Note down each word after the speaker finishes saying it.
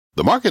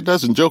The market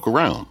doesn't joke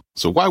around,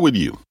 so why would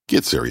you?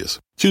 Get serious.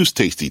 Choose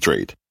Tasty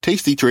Trade.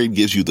 Tasty Trade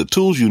gives you the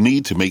tools you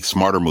need to make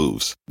smarter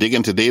moves. Dig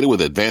into data with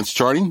advanced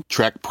charting,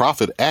 track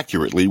profit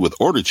accurately with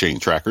order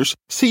chain trackers,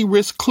 see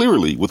risk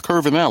clearly with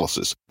curve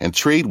analysis, and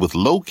trade with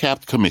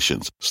low-capped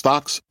commissions,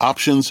 stocks,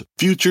 options,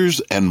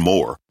 futures, and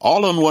more.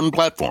 All on one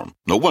platform.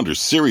 No wonder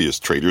serious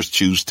traders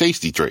choose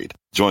Tasty Trade.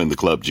 Join the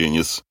club,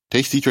 genius.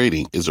 Tasty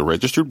Trading is a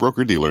registered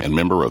broker-dealer and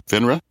member of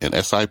FINRA and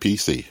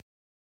SIPC.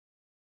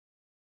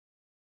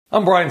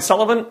 I'm Brian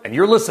Sullivan, and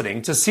you're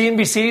listening to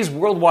CNBC's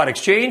Worldwide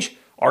Exchange.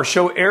 Our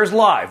show airs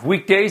live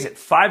weekdays at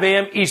 5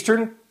 a.m.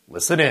 Eastern.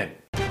 Listen in.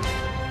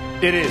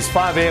 It is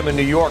 5 a.m. in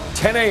New York,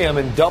 10 a.m.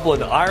 in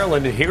Dublin,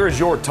 Ireland. And here is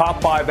your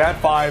top 5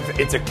 at 5.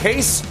 It's a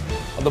case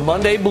of the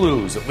Monday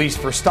blues, at least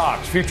for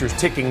stocks. Futures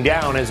ticking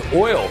down as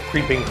oil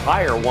creeping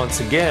higher once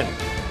again.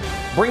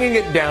 Bringing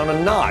it down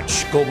a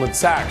notch, Goldman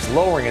Sachs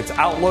lowering its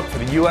outlook for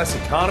the U.S.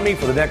 economy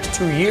for the next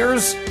 2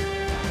 years,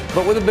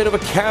 but with a bit of a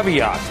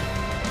caveat.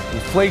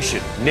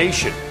 Inflation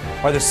Nation,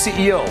 why the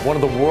CEO of one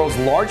of the world's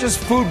largest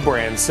food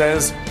brands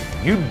says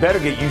you'd better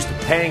get used to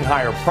paying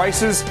higher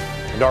prices,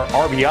 and our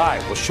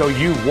RBI will show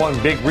you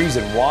one big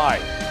reason why.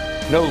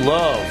 No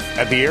love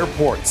at the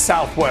airport.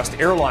 Southwest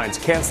Airlines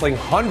canceling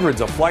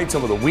hundreds of flights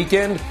over the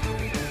weekend.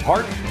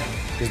 Part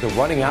is they're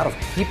running out of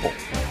people.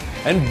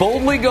 And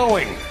boldly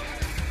going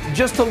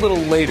just a little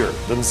later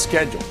than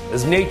scheduled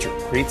as nature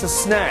creates a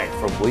snag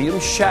for William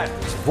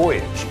Shatner's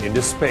voyage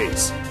into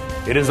space.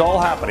 It is all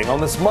happening on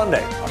this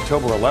Monday,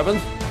 October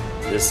 11th.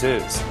 This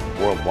is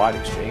Worldwide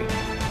Exchange.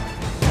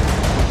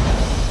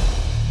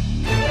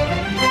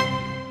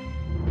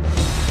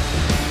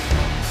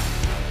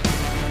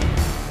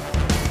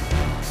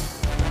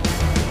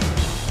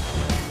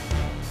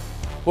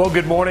 Well,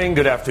 good morning,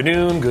 good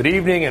afternoon, good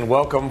evening, and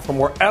welcome from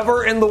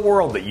wherever in the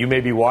world that you may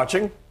be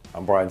watching.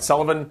 I'm Brian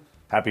Sullivan.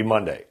 Happy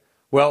Monday.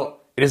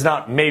 Well, it is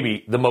not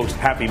maybe the most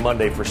happy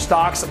Monday for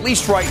stocks, at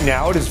least right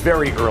now. It is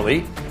very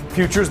early.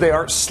 Futures, they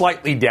are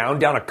slightly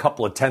down a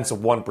couple of tenths of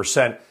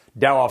 1%.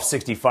 Dow off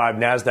 65,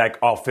 NASDAQ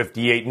off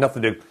 58.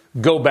 Nothing to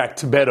go back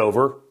to bed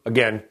over.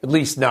 Again, at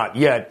least not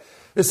yet.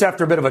 This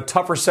after a bit of a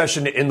tougher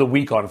session in the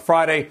week on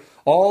Friday.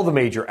 All the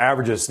major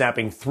averages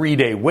snapping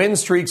 3-day win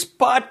streaks.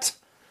 But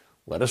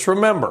let us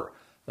remember,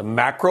 the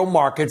macro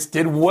markets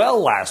did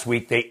well last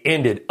week. They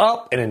ended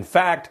up, and in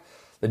fact,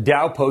 the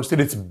Dow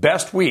posted its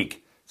best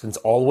week since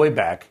all the way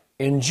back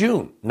in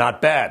June. Not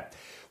bad.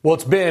 Well,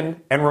 it's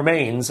been and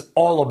remains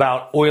all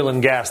about oil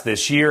and gas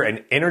this year,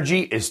 and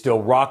energy is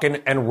still rocking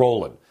and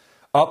rolling.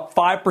 Up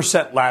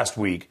 5% last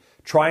week,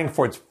 trying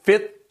for its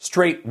fifth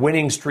straight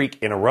winning streak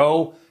in a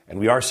row, and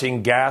we are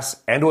seeing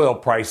gas and oil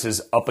prices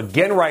up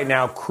again right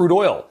now. Crude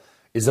oil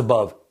is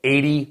above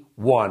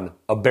 81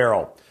 a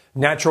barrel.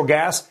 Natural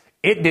gas,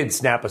 it did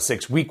snap a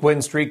 6-week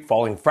win streak,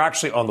 falling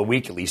fractionally on the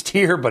week, at least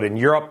here, but in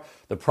Europe,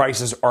 the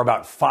prices are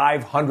about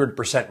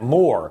 500%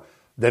 more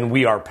than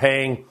we are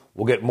paying.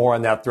 We'll get more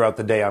on that throughout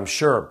the day, I'm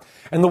sure.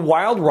 And the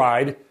wild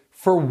ride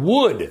for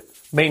wood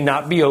may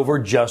not be over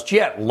just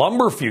yet.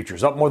 Lumber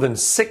futures up more than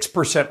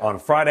 6% on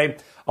Friday,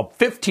 up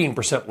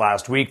 15%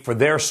 last week for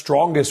their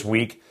strongest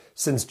week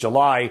since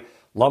July.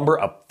 Lumber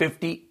up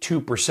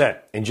 52%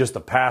 in just the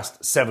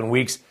past 7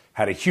 weeks.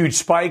 Had a huge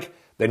spike,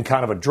 then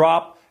kind of a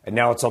drop, and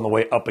now it's on the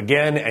way up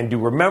again. And do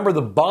remember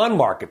the bond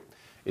market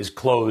is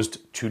closed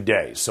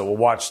today. So we'll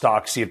watch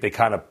stocks, see if they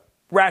kind of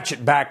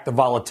ratchet back the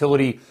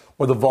volatility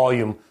or the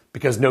volume,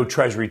 because no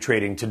Treasury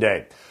trading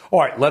today. All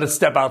right, let us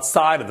step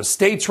outside of the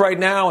States right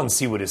now and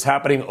see what is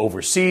happening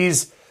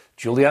overseas.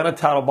 Juliana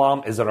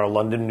Tatelbaum is in our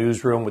London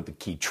newsroom with the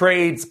key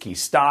trades, key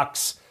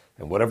stocks,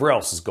 and whatever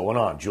else is going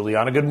on.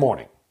 Juliana, good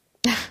morning.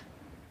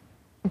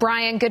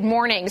 Brian, good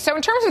morning. So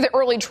in terms of the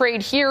early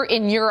trade here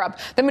in Europe,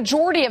 the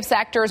majority of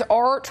sectors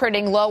are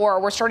trading lower.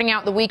 We're starting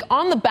out the week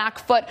on the back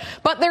foot,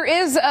 but there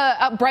is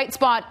a bright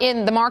spot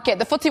in the market.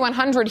 The FTSE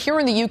 100 here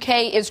in the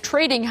UK is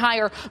trading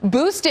higher,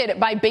 boosted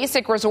by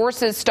basic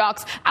resources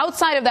stocks.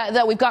 Outside of that,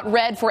 though, we've got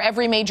red for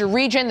every major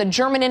region. The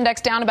German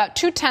index down about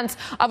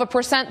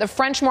 0.2%. The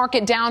French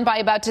market down by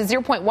about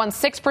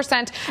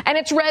 0.16%. And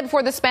it's red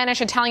for the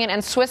Spanish, Italian,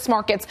 and Swiss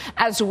markets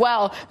as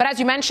well. But as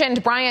you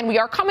mentioned, Brian, we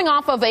are coming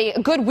off of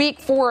a good week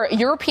for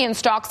European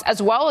stocks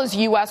as well as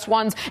U.S.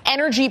 ones.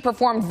 Energy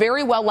performed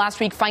very well last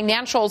week,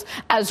 financials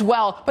as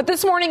well. But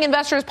this morning,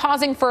 investors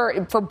pausing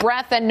for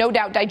breath and no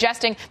doubt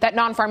digesting that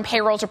non-farm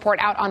payrolls report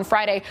out on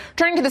Friday.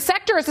 Turning to the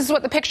sectors, this is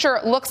what the picture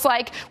looks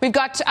like. We've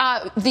got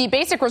the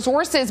basic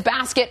resources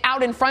basket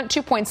out in front,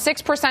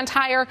 2.6%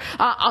 higher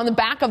on the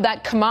back of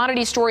that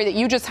commodity story that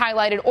you just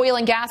highlighted. Oil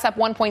and gas up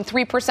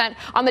 1.3%.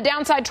 On the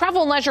downside,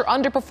 travel and leisure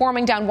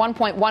underperforming, down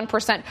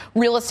 1.1%.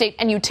 Real estate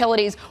and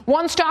utilities.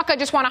 One stock I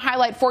just want to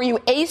highlight for you,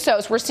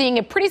 ASOS. We're seeing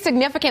a pretty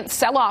significant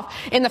sell-off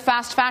in the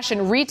fast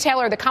fashion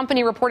retailer. The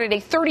company reported a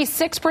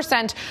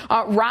 36%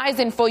 rise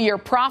in full-year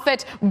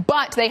profit,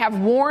 but they have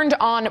warned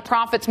on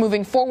profits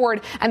moving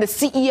forward and the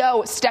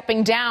CEO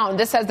stepping down.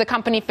 This as the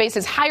company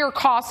faces higher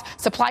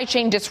costs, supply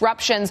chain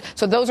disruptions,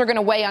 so those are going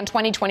to weigh on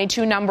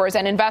 2022 numbers,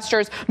 and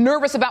investors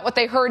nervous about what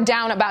they heard,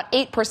 down about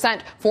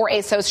 8% for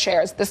ASOS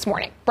shares this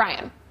morning.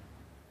 Brian.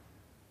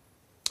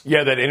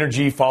 Yeah, that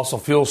energy fossil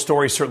fuel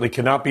story certainly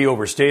cannot be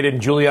overstated.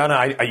 And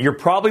Juliana, you're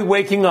probably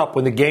waking up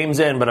when the games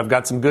end, but I've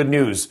got some good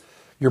news.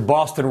 Your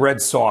Boston Red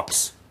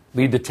Sox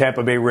lead the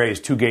Tampa Bay Rays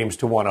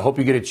 2-1. I hope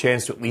you get a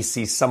chance to at least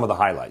see some of the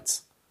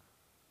highlights.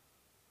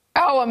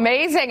 Oh,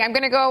 amazing. I'm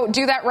going to go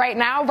do that right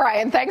now,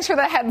 Brian. Thanks for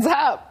the heads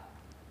up.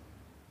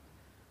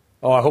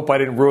 Oh, I hope I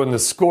didn't ruin the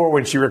score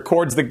when she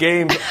records the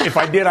game. If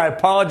I did, I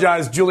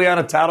apologize.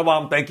 Juliana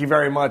Tattlebaum, thank you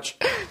very much.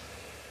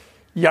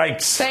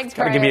 Yikes. Thanks,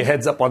 Gotta give you a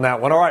heads up on that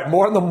one. All right,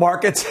 more on the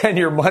markets and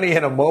your money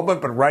in a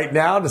moment. But right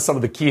now to some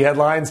of the key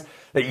headlines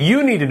that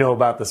you need to know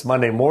about this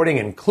Monday morning,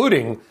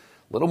 including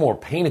a little more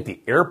pain at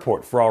the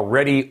airport for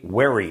already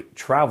wary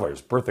travelers.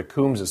 Bertha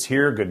Coombs is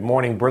here. Good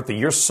morning, Bertha.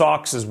 Your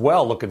socks as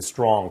well looking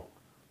strong.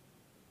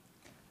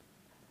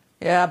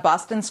 Yeah,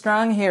 Boston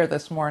strong here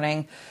this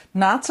morning.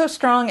 Not so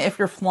strong if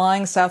you're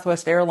flying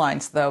Southwest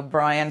Airlines, though,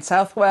 Brian.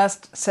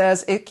 Southwest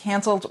says it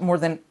canceled more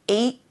than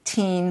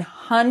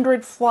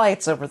 1,800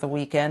 flights over the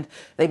weekend.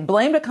 They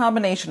blamed a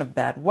combination of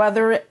bad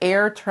weather,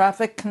 air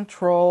traffic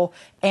control,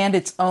 and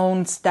its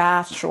own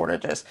staff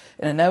shortages.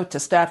 In a note to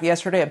staff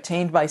yesterday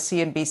obtained by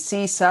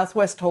CNBC,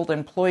 Southwest told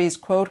employees,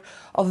 quote,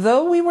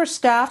 although we were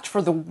staffed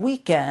for the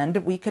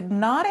weekend, we could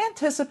not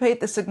anticipate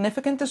the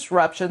significant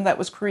disruption that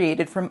was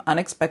created from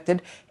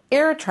unexpected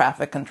air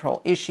traffic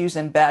control issues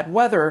and bad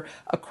weather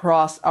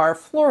across our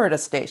Florida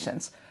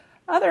stations.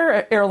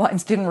 Other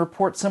airlines didn't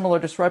report similar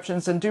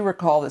disruptions, and do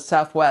recall that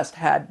Southwest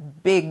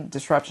had big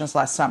disruptions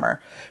last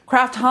summer.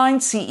 Kraft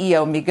Heinz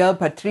CEO Miguel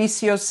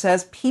Patricio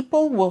says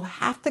people will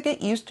have to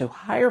get used to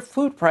higher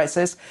food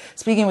prices.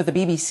 Speaking with the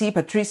BBC,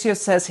 Patricio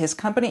says his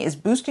company is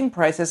boosting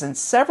prices in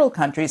several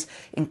countries,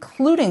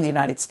 including the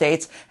United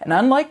States. And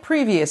unlike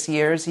previous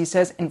years, he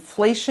says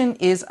inflation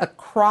is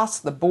across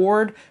the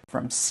board,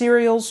 from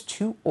cereals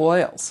to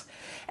oils.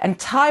 And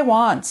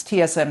Taiwan's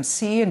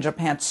TSMC and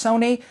Japan's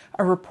Sony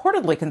are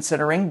reportedly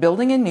considering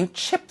building a new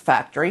chip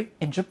factory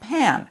in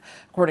Japan.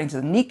 According to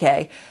the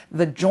Nikkei,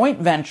 the joint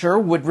venture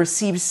would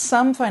receive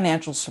some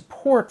financial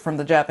support from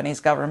the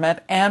Japanese government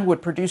and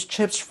would produce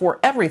chips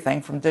for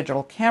everything from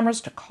digital cameras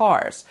to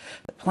cars.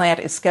 The plant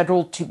is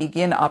scheduled to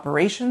begin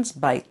operations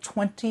by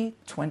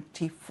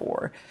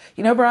 2024.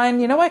 You know,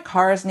 Brian, you know why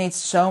cars need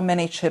so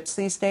many chips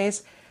these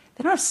days?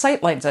 They don't have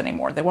sight lines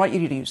anymore. They want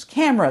you to use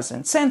cameras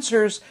and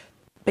sensors,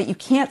 but you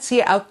can't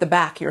see out the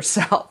back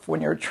yourself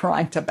when you're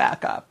trying to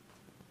back up.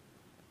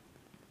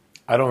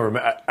 I don't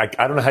remember. I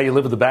don't know how you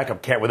live with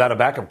without a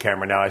backup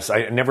camera now.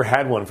 I never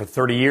had one for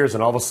 30 years,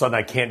 and all of a sudden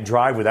I can't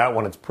drive without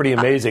one. It's pretty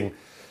amazing.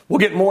 We'll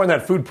get more on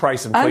that food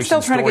price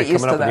inflation story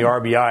coming up in the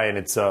RBI, and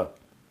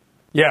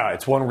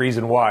it's one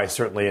reason why,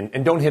 certainly.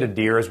 And don't hit a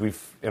deer, as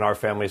we've in our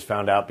families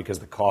found out, because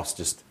the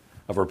cost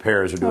of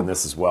repairs are doing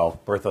this as well.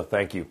 Bertha,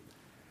 thank you.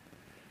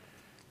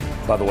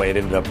 By the way, it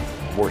ended up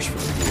worse for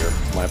the deer.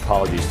 My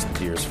apologies to the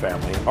deer's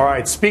family. All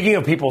right, speaking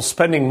of people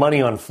spending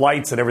money on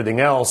flights and everything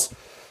else,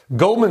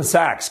 Goldman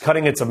Sachs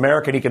cutting its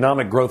American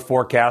economic growth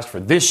forecast for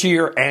this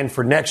year and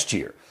for next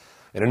year.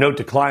 In a note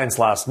to clients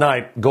last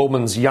night,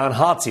 Goldman's Jan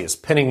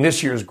Hatzius pinning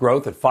this year's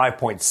growth at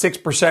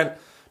 5.6%,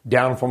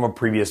 down from a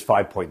previous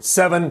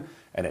 5.7%,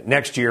 and at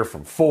next year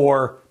from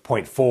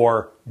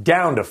 4.4%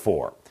 down to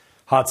 4%.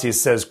 Hatzius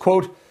says,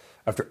 quote,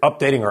 after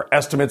updating our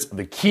estimates of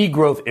the key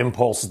growth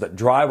impulses that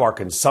drive our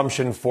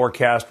consumption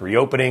forecast,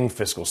 reopening,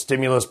 fiscal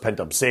stimulus,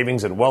 pent-up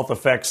savings, and wealth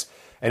effects,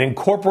 and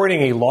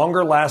incorporating a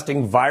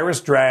longer-lasting virus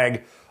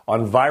drag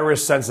on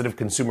virus-sensitive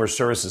consumer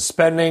services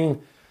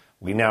spending,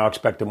 we now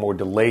expect a more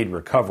delayed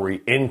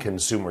recovery in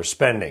consumer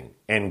spending,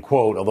 end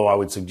quote, although I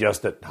would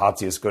suggest that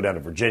Hatzius go down to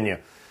Virginia.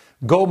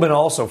 Goldman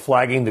also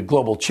flagging the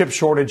global chip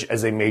shortage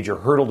as a major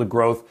hurdle to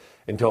growth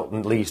until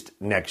at least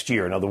next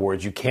year. In other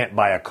words, you can't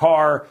buy a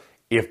car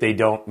if they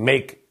don't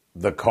make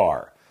the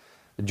car.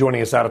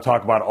 Joining us now to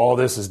talk about all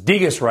this is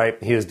Digas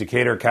Wright. He is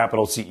Decatur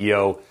Capital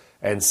CEO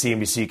and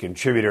CNBC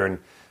contributor. And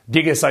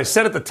Digas, I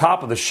said at the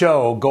top of the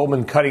show,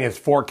 Goldman cutting its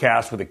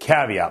forecast with a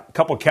caveat.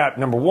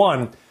 Number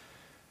one,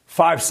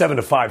 5.7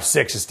 to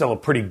 5.6 is still a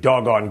pretty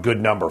doggone good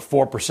number.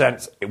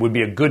 4%, it would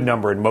be a good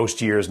number in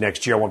most years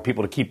next year. I want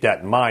people to keep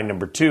that in mind.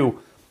 Number two,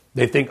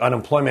 they think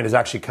unemployment is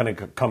actually going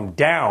to come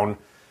down.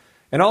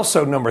 And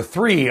also, number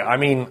three,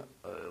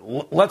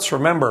 let's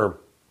remember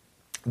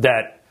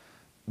that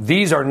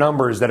these are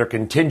numbers that are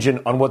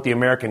contingent on what the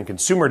American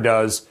consumer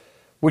does,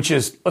 which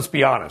is, let's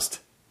be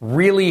honest,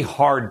 really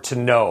hard to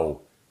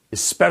know,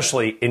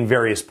 especially in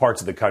various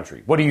parts of the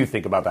country. What do you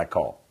think about that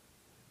call?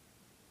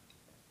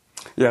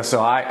 Yeah,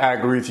 so I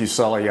agree with you,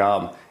 Sully.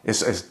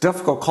 It's a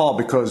difficult call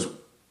because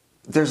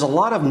there's a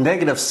lot of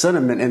negative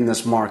sentiment in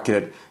this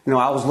market. You know,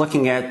 I was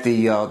looking at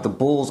the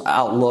Bulls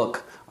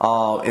Outlook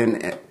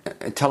in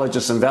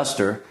Intelligence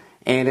Investor,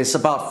 and it's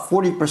about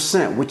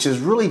 40%, which is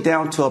really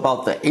down to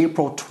about the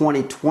April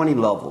 2020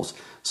 levels.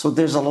 So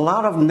there's a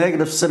lot of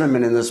negative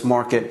sentiment in this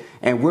market,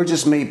 and we're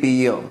just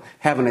maybe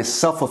having a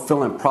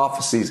self-fulfilling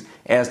prophecies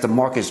as the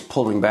market's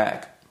pulling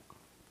back.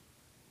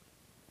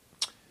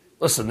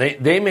 Listen,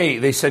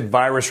 they said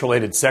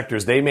virus-related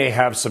sectors. They may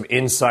have some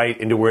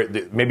insight into where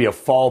maybe a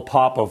fall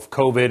pop of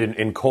COVID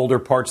in colder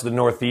parts of the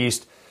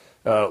Northeast.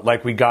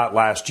 like we got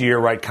last year,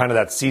 right? Kind of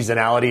that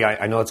seasonality.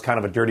 I know it's kind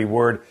of a dirty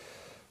word.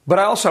 But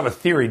I also have a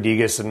theory,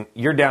 Degas, and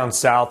you're down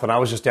south, and I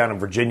was just down in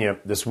Virginia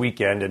this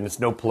weekend, and it's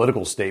no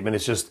political statement.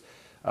 It's just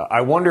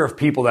I wonder if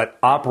people that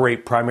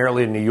operate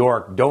primarily in New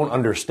York don't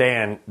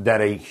understand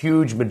that a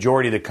huge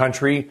majority of the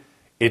country,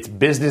 it's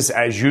business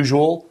as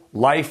usual,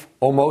 life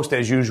almost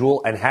as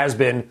usual, and has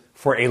been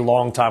for a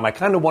long time. I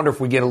kind of wonder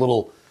if we get a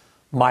little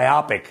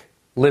myopic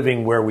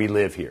living where we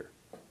live here.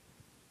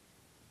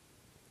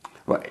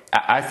 Well,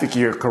 I think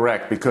you're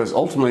correct, because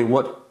ultimately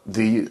what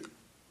the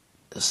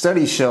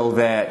studies show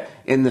that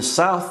in the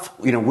South,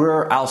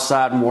 we're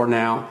outside more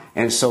now,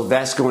 and so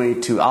that's going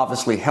to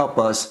obviously help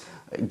us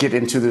get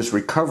into this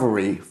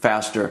recovery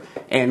faster.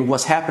 And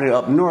what's happening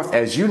up north,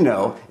 as you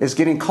know, is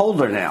getting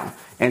colder now,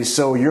 and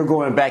so you're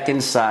going back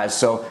inside.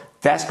 So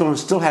that's going to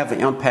still have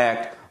an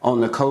impact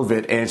on the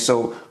COVID. And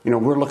so,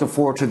 we're looking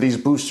forward to these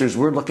boosters.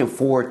 We're looking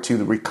forward to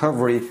the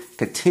recovery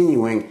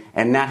continuing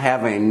and not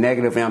having a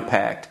negative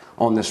impact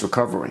on this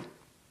recovery.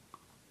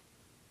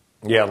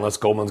 Yeah, unless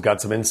Goldman's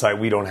got some insight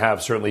we don't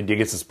have, certainly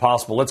Degas is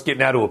possible. Let's get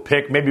now to a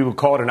pick. Maybe we'll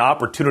call it an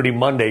Opportunity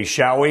Monday,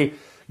 shall we?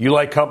 You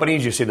like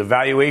companies, you say the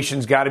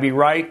valuation's got to be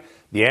right.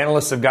 The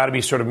analysts have got to be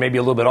sort of maybe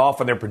a little bit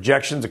off on their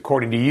projections.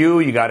 According to you,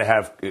 you got to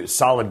have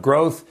solid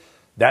growth.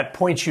 That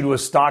points you to a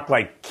stock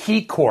like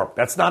KeyCorp.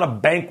 That's not a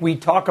bank we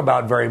talk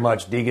about very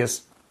much,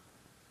 Degas.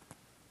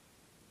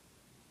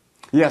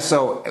 Yeah,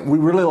 so we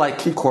really like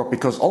KeyCorp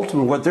because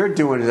ultimately what they're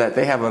doing is that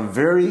they have a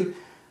very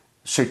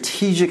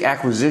strategic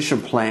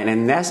acquisition plan,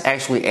 and that's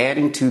actually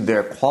adding to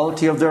their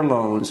quality of their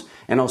loans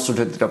and also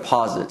to the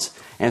deposits.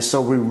 And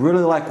so we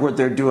really like what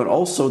they're doing.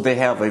 Also, they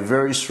have a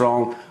very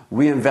strong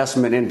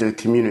reinvestment into the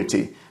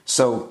community.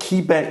 So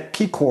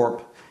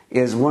KeyCorp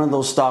is one of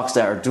those stocks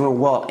that are doing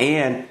well,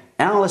 and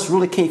analysts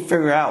really can't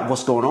figure out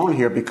what's going on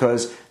here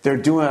because they're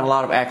doing a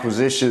lot of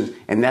acquisitions,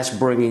 and that's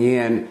bringing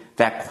in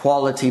that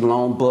quality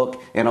loan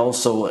book and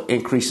also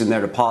increasing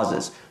their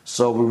deposits.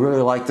 So we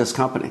really like this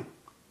company.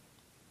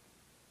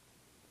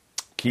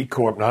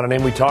 KeyCorp, not a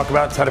name we talk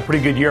about. It's had a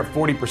pretty good year at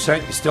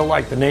 40%. You still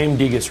like the name,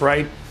 Degas,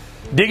 right?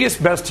 Degas,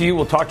 best to you.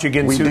 We'll talk to you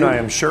again soon, I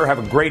am sure. Have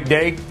a great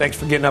day. Thanks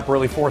for getting up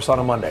early for us on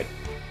a Monday.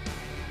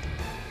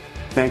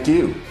 Thank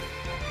you.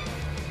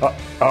 All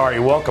right,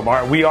 you're welcome. All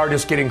right, we are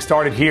just getting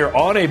started here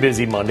on a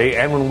busy Monday.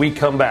 And when we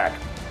come back,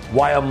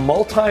 why a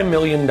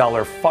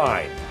multi-million-dollar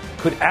fine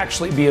could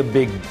actually be a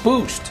big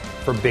boost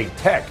for big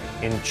tech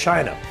in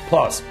China.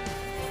 Plus,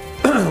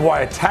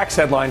 why a tax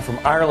headline from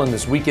Ireland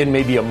this weekend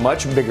may be a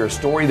much bigger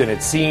story than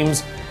it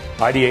seems.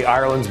 IDA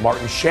Ireland's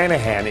Martin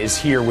Shanahan is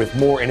here with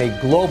more in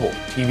a global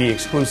TV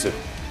exclusive.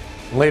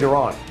 And later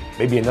on,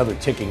 maybe another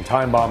ticking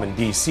time bomb in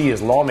D.C. as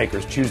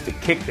lawmakers choose to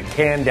kick the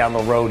can down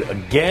the road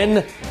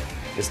again.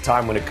 This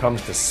time when it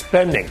comes to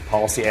spending.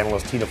 Policy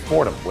analyst Tina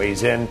Fordham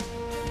weighs in.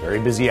 Very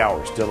busy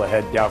hour still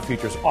ahead. Dow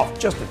futures off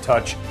just a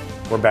touch.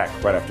 We're back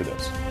right after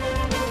this.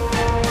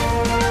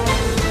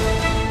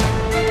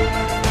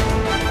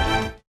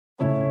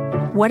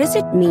 What does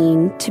it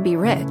mean to be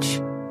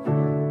rich?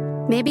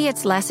 Maybe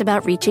it's less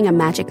about reaching a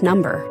magic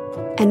number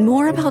and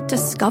more about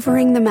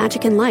discovering the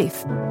magic in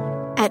life.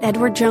 At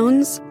Edward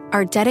Jones,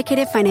 our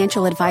dedicated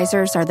financial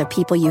advisors are the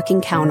people you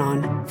can count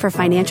on for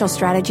financial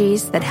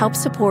strategies that help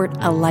support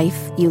a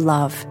life you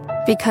love.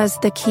 Because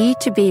the key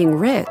to being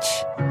rich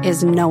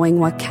is knowing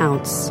what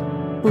counts.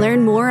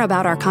 Learn more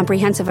about our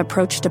comprehensive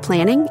approach to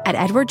planning at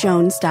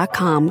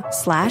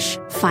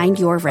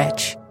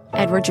edwardjones.com/findyourrich.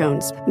 Edward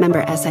Jones,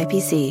 member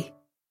SIPC.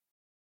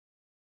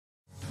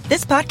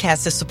 This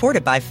podcast is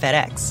supported by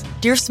FedEx.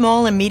 Dear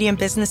small and medium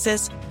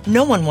businesses,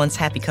 no one wants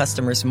happy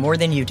customers more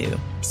than you do.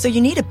 So you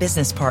need a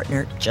business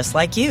partner just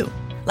like you.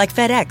 Like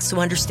FedEx, who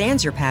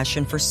understands your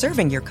passion for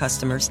serving your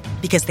customers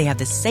because they have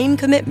the same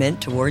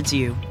commitment towards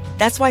you.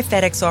 That's why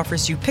FedEx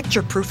offers you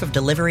picture proof of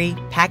delivery,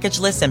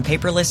 packageless and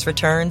paperless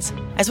returns,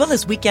 as well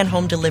as weekend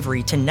home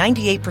delivery to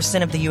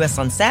 98% of the U.S.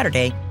 on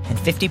Saturday and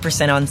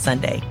 50% on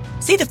Sunday.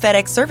 See the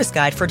FedEx service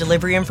guide for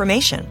delivery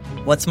information.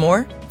 What's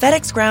more,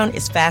 FedEx Ground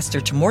is faster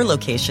to more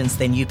locations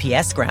than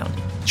UPS Ground.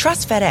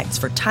 Trust FedEx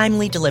for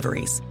timely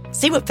deliveries.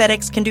 See what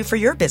FedEx can do for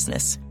your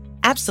business.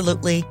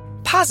 Absolutely,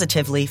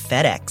 positively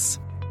FedEx.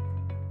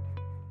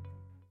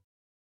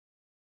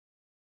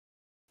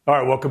 All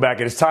right, welcome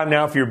back. It is time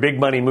now for your big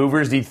money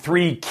movers. The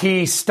three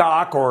key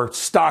stock or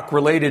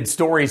stock-related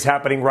stories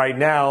happening right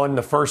now. And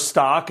the first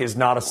stock is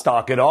not a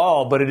stock at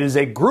all, but it is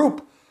a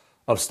group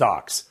of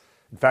stocks.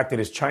 In fact, it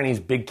is Chinese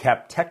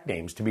big-cap tech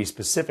names, to be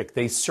specific.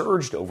 They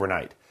surged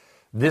overnight.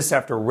 This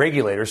after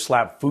regulators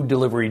slapped food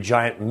delivery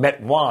giant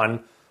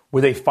Meituan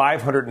with a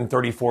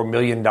 $534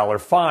 million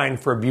fine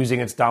for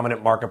abusing its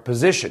dominant market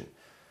position.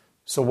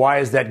 So why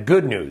is that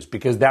good news?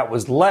 Because that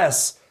was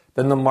less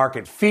than the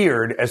market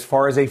feared as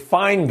far as a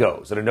fine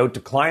goes. In a note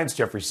to clients,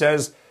 Jeffrey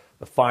says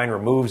the fine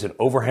removes an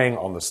overhang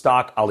on the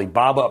stock.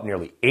 Alibaba up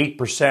nearly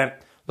 8%.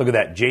 Look at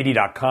that.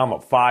 JD.com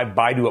up 5%.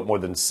 Baidu up more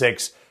than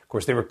 6%. Of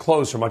course, they were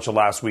closed for much of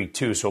last week,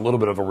 too, so a little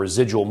bit of a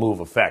residual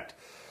move effect.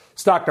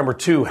 Stock number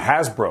 2,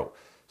 Hasbro,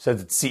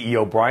 says its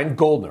CEO Brian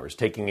Goldner is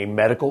taking a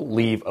medical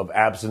leave of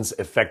absence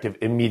effective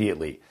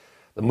immediately.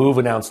 The move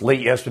announced late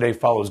yesterday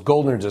follows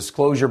Goldner's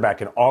disclosure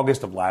back in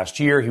August of last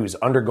year. He was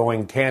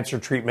undergoing cancer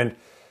treatment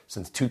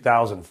since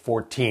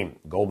 2014.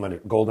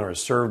 Goldner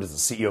has served as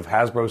the CEO of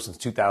Hasbro since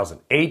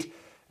 2008 and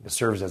has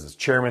served as its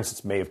chairman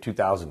since May of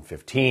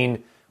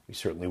 2015. We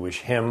certainly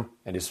wish him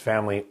and his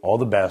family all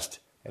the best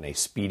and a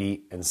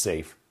speedy and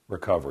safe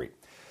recovery.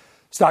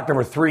 Stock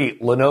number 3,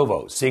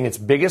 Lenovo, seeing its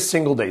biggest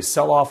single-day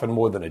sell-off in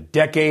more than a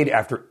decade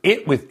after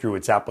it withdrew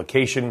its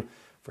application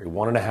for a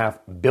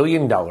 $1.5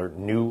 billion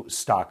new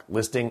stock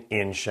listing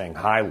in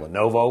Shanghai.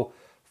 Lenovo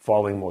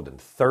falling more than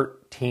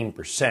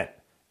 13%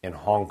 in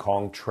Hong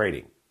Kong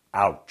trading.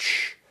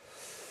 Ouch.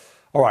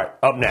 All right,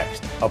 up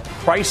next, a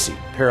pricey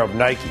pair of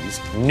Nikes,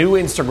 new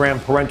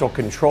Instagram parental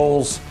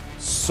controls,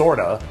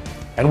 sorta,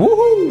 and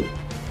woohoo,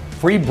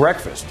 free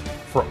breakfast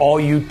for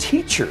all you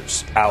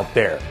teachers out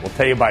there. We'll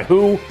tell you by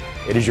who.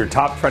 It is your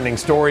top trending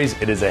stories.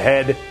 It is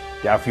ahead.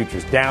 Dow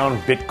futures down,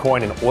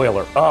 Bitcoin and oil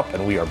are up,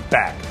 and we are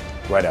back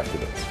right after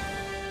this.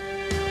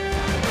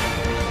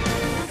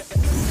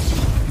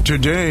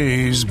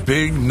 Today's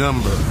big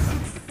number,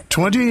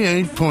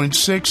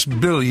 $28.6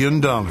 billion.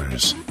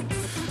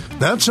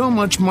 That's how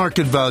much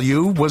market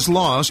value was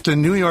lost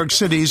in New York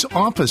City's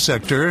office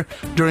sector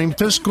during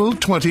fiscal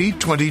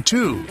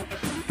 2022,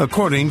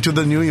 according to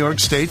the New York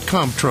State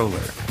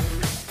Comptroller.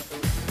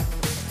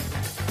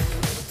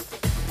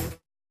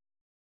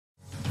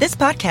 This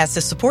podcast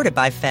is supported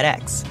by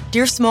FedEx.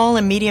 Dear small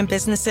and medium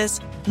businesses,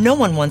 no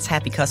one wants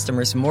happy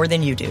customers more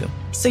than you do.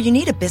 So you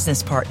need a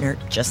business partner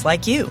just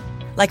like you.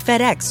 Like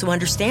FedEx, who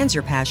understands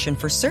your passion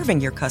for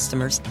serving your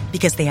customers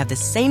because they have the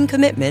same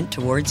commitment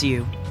towards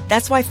you.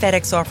 That's why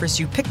FedEx offers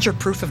you picture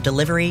proof of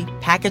delivery,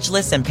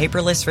 packageless and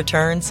paperless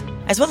returns,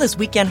 as well as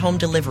weekend home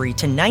delivery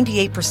to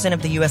 98%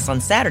 of the U.S.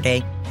 on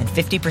Saturday and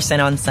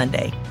 50% on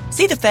Sunday.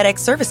 See the FedEx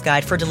service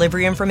guide for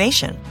delivery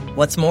information.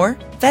 What's more,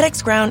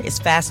 FedEx Ground is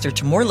faster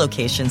to more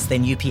locations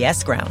than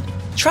UPS Ground.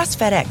 Trust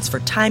FedEx for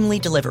timely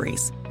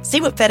deliveries.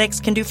 See what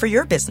FedEx can do for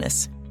your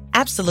business.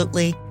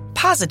 Absolutely,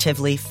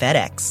 positively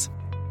FedEx.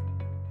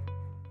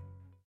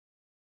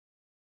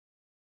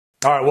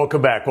 All right,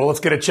 welcome back. Well, let's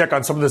get a check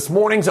on some of this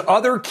morning's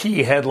other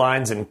key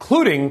headlines,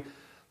 including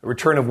the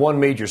return of one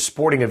major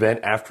sporting event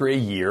after a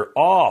year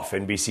off.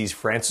 NBC's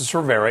Frances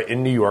Rivera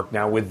in New York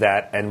now with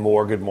that and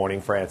more. Good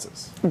morning,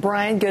 Frances.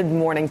 Brian, good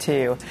morning to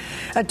you.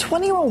 A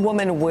 20-year-old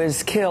woman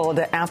was killed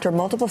after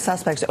multiple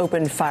suspects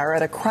opened fire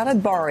at a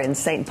crowded bar in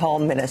St. Paul,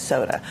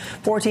 Minnesota.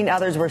 14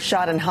 others were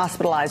shot and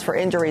hospitalized for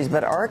injuries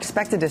but are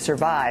expected to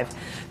survive.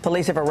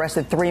 Police have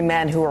arrested 3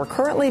 men who are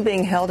currently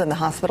being held in the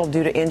hospital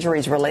due to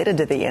injuries related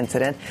to the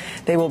incident.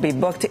 They will be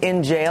booked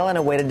in jail and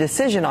await a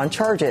decision on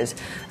charges.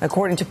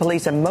 According to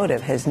police, a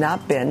motive has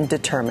not been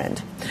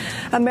determined.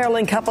 A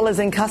Maryland couple is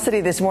in custody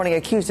this morning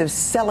accused of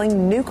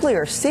selling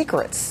nuclear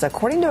secrets.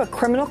 According to a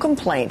criminal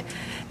complaint,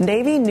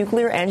 Navy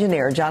nuclear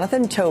engineer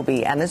Jonathan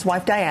Toby and his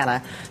wife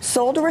Diana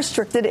sold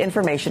restricted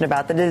information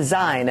about the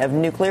design of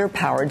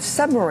nuclear-powered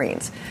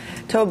submarines.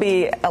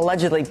 Toby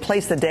allegedly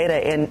placed the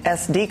data in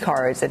SD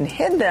cards and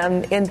hid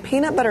them in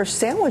peanut butter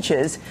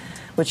sandwiches,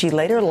 which he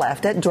later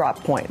left at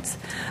drop points.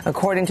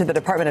 According to the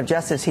Department of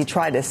Justice, he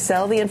tried to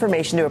sell the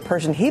information to a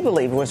person he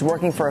believed was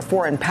working for a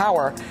foreign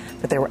power,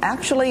 but they were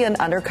actually an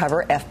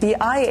undercover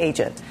FBI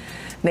agent.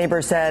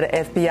 Neighbors said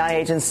FBI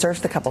agents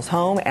searched the couple's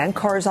home and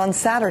cars on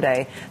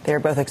Saturday. They are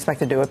both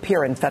expected to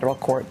appear in federal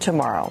court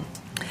tomorrow.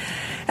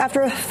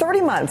 After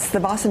 30 months, the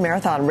Boston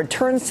Marathon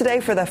returns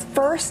today for the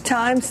first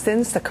time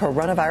since the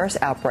coronavirus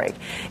outbreak.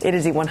 It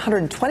is the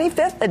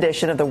 125th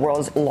edition of the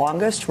world's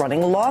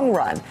longest-running long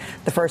run.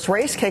 The first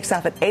race kicks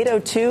off at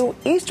 8:02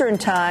 Eastern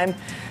Time,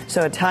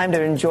 so a time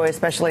to enjoy,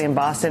 especially in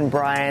Boston,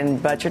 Brian.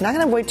 But you're not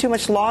going to wait too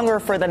much longer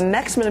for the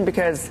next minute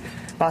because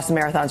Boston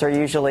Marathons are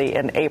usually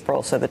in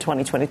April, so the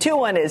 2022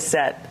 one is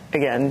set,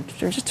 again,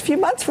 just a few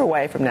months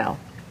away from now.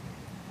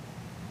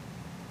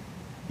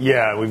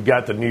 Yeah, we've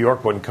got the New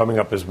York one coming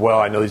up as well.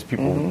 I know these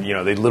people,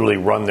 they literally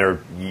run their,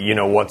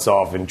 what's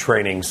off in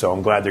training, so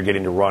I'm glad they're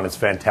getting to run. It's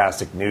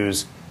fantastic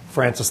news.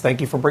 Frances,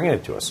 thank you for bringing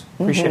it to us.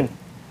 Appreciate it.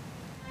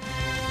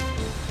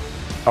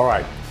 All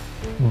right.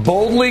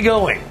 Boldly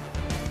going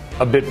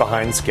a bit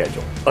behind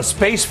schedule. A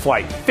space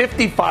flight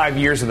 55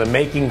 years in the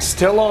making,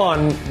 still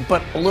on,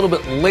 but a little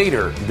bit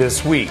later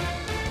this week.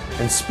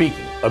 And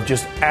speaking of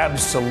just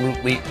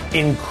absolutely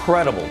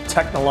incredible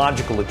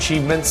technological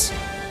achievements,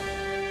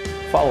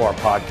 follow our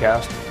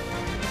podcast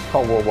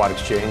called Worldwide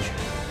Exchange.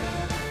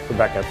 We're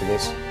back after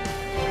this.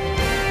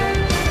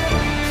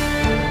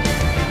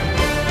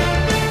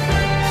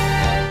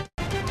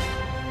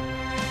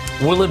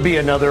 Will it be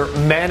another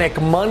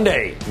manic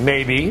Monday?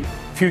 Maybe.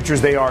 Futures,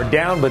 they are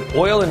down, but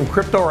oil and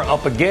crypto are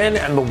up again,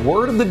 and the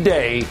word of the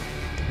day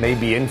may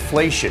be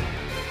inflation.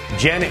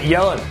 Janet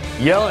Yellen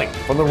yelling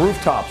from the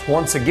rooftops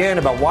once again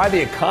about why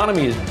the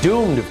economy is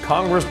doomed if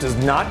Congress does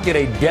not get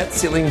a debt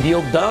ceiling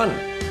deal done.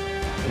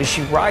 Is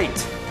she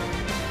right?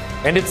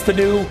 And it's the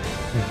new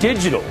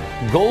digital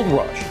gold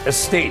rush.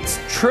 Estates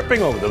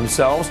tripping over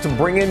themselves to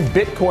bring in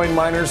Bitcoin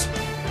miners.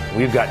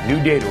 We've got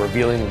new data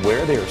revealing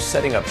where they are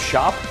setting up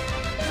shop,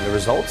 and the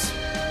results,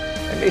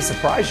 they may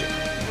surprise you.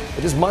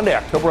 It is Monday,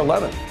 October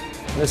 11th,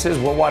 and this is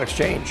Worldwide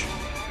Exchange.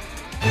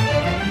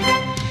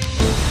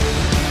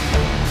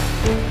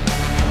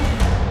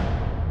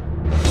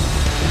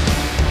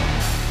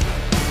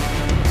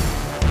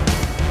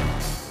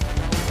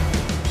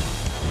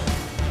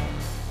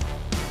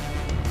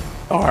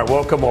 All right,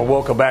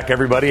 welcome back,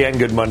 everybody, and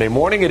good Monday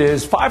morning. It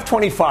is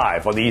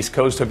 5:25 on the East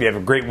Coast. Hope you have a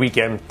great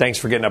weekend. Thanks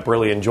for getting up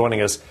early and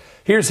joining us.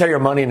 Here's how your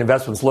money and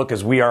investments look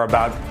as we are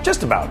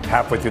just about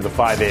halfway through the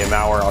 5 a.m.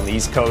 hour on the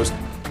East Coast.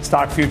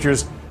 Stock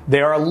futures,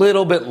 they are a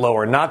little bit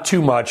lower, not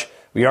too much.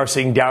 We are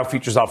seeing Dow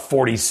futures off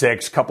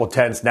 46, couple of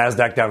tenths,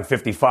 NASDAQ down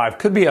 55.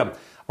 Could be a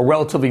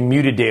relatively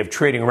muted day of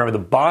trading. Remember, the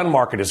bond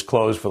market is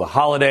closed for the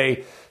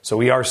holiday, so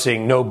we are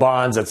seeing no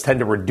bonds. That's tend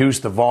to reduce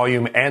the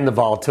volume and the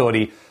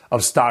volatility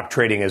of stock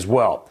trading as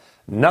well.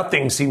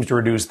 Nothing seems to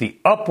reduce the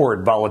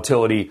upward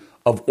volatility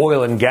of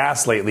oil and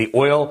gas lately.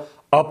 Oil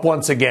up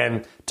once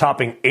again,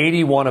 topping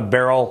 81 a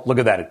barrel. Look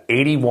at that, at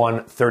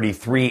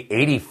 81.33,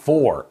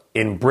 84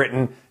 in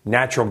Britain.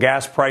 Natural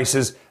gas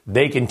prices,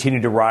 they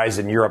continue to rise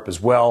in Europe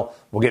as well.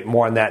 We'll get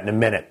more on that in a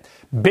minute.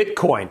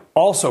 Bitcoin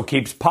also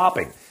keeps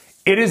popping.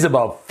 It is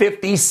above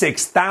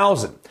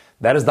 56,000.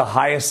 That is the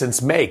highest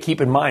since May. Keep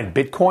in mind,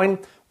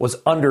 Bitcoin was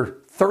under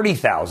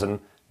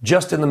 30,000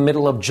 just in the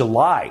middle of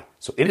July.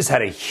 So it has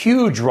had a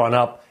huge run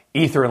up.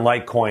 Ether and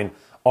Litecoin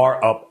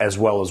are up as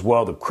well.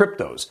 The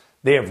cryptos,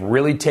 they have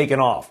really taken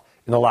off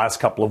in the last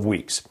couple of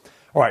weeks.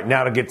 All right,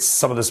 now to get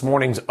some of this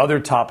morning's other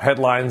top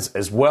headlines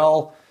as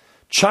well.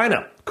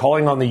 China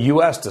calling on the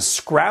U.S. to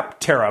scrap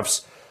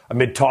tariffs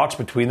amid talks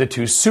between the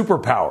two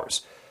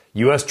superpowers.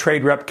 U.S.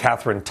 Trade Rep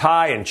Catherine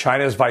Tai and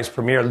China's Vice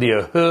Premier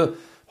Liu He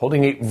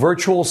holding a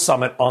virtual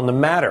summit on the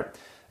matter.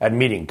 That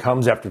meeting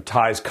comes after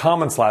Tai's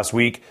comments last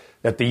week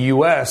that the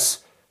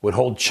U.S. would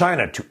hold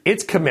China to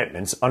its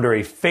commitments under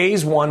a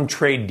Phase 1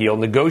 trade deal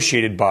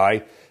negotiated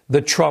by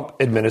the Trump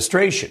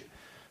administration.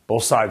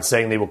 Both sides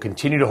saying they will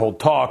continue to hold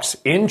talks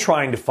in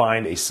trying to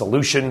find a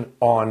solution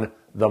on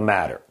the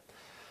matter.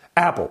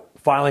 Apple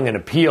filing an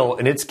appeal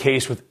in its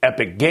case with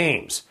Epic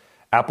Games.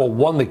 Apple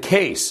won the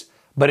case,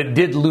 but it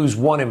did lose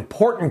one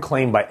important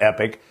claim by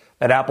Epic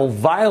that Apple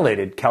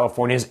violated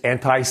California's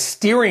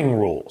anti-steering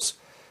rules.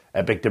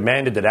 Epic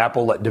demanded that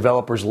Apple let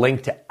developers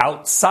link to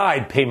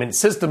outside payment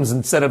systems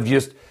instead of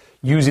just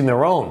using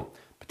their own,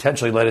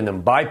 potentially letting them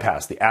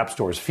bypass the App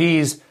Store's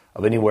fees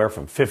of anywhere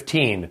from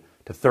 15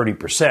 to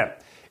 30%.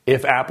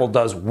 If Apple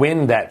does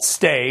win that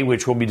stay,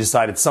 which will be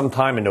decided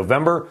sometime in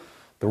November,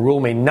 the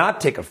rule may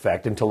not take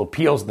effect until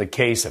appeals in the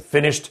case have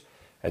finished,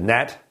 and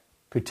that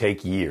could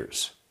take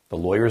years. The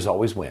lawyers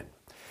always win.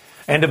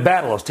 And a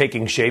battle is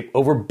taking shape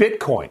over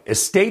Bitcoin as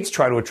states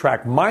try to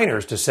attract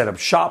miners to set up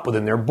shop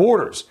within their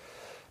borders.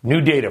 New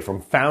data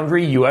from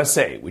Foundry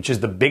USA, which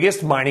is the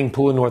biggest mining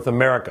pool in North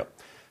America,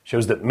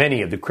 shows that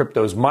many of the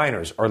crypto's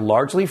miners are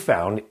largely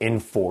found in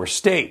 4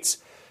 states.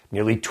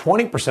 Nearly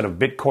 20% of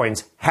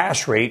Bitcoin's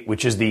hash rate,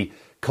 which is the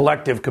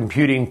collective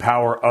computing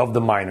power of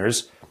the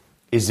miners,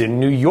 is in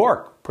New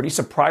York. Pretty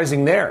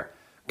surprising there.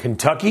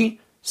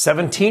 Kentucky,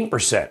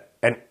 17%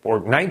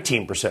 or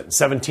 19%.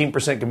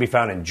 17% can be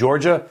found in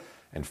Georgia,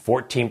 and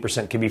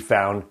 14% can be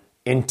found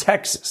in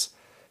Texas.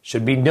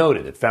 Should be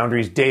noted that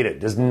Foundry's data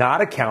does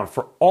not account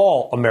for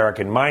all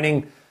American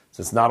mining,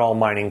 since not all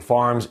mining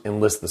farms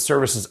enlist the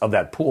services of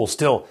that pool.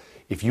 Still,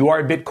 if you are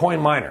a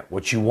Bitcoin miner,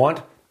 what you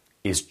want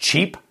is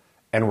cheap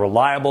and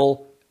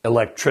reliable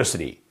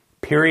electricity.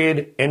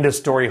 Period. End of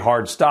story.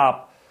 Hard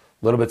stop.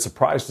 A little bit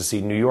surprised to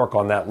see New York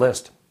on that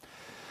list.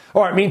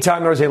 All right,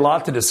 meantime, there's a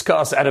lot to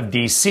discuss out of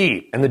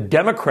D.C. and the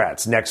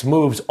Democrats' next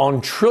moves on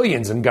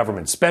trillions in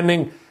government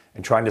spending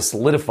and trying to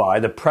solidify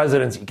the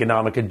president's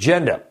economic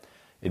agenda.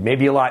 It may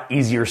be a lot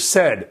easier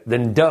said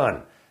than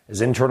done,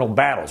 as internal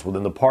battles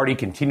within the party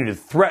continue to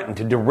threaten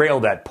to derail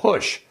that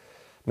push.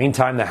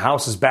 Meantime, the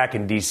House is back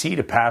in D.C.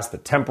 to pass the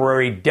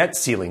temporary debt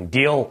ceiling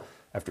deal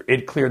after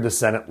it cleared the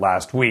Senate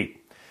last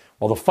week.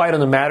 While the fight on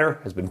the matter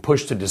has been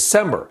pushed to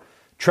December,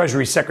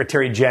 Treasury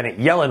Secretary Janet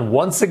Yellen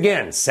once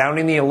again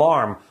sounding the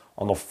alarm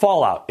on the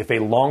fallout if a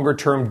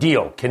longer-term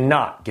deal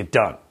cannot get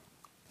done.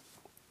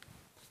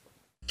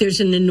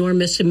 There's an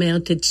enormous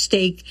amount at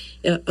stake.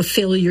 A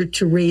failure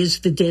to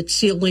raise the debt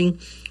ceiling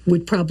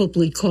would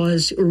probably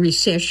cause a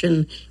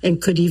recession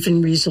and could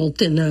even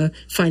result in a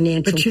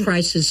financial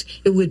crisis.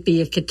 It would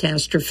be a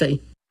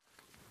catastrophe.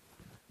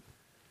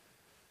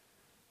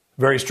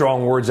 Very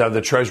strong words out of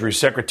the Treasury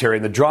Secretary.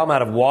 And the drama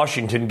out of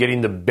Washington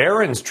getting the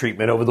Barron's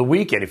treatment over the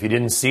weekend. If you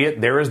didn't see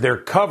it, there is their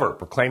cover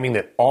proclaiming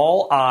that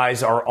all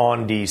eyes are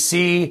on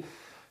D.C.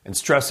 and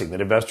stressing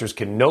that investors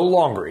can no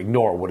longer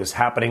ignore what is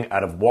happening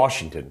out of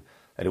Washington,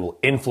 that it will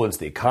influence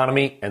the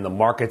economy and the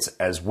markets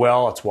as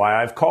well. That's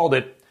why I've called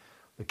it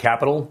the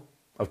capital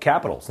of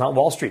capital. It's not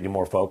Wall Street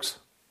anymore, folks.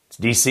 It's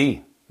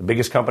D.C., the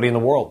biggest company in the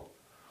world.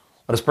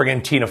 Let us bring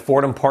in Tina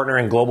Fordham, partner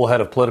and global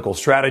head of political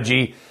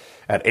strategy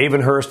at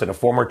Avonhurst and a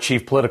former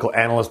chief political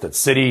analyst at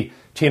Citi.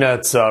 Tina,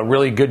 it's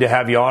really good to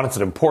have you on. It's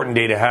an important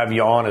day to have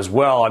you on as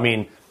well. I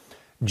mean,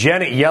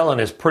 Janet Yellen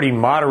is pretty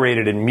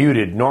moderated and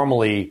muted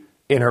normally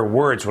in her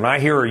words. When I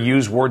hear her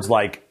use words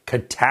like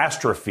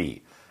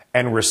catastrophe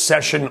and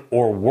recession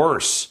or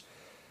worse.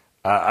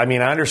 I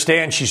mean, I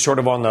understand she's sort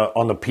of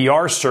on the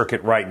PR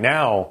circuit right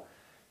now.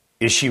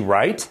 Is she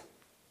right?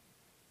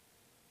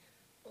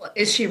 Well,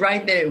 is she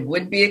right that it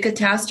would be a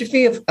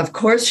catastrophe? Of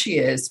course she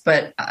is.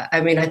 But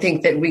I mean, I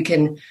think that we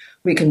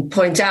can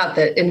point out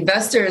that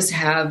investors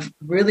have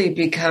really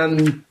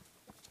become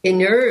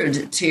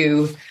inured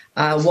to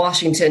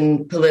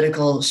Washington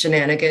political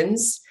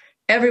shenanigans.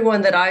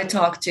 Everyone that I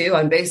talk to,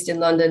 I'm based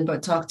in London,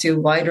 but talk to a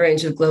wide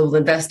range of global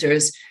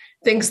investors,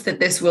 thinks that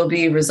this will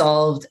be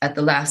resolved at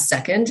the last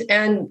second.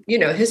 And, you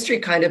know, history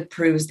kind of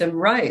proves them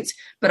right.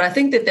 But I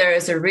think that there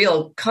is a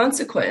real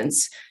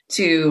consequence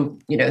to,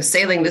 you know,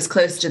 sailing this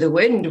close to the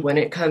wind when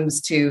it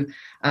comes to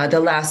the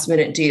last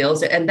minute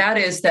deals. And that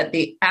is that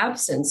the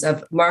absence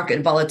of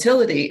market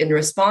volatility in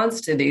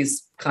response to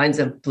these kinds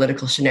of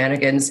political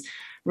shenanigans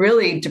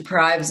really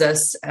deprives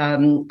us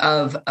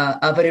of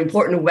an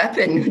important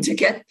weapon to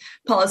get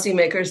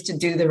policymakers to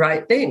do the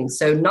right thing.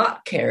 So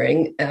not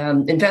caring,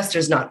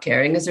 investors not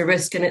caring, is a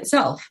risk in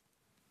itself.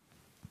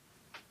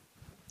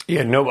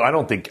 Yeah, no, I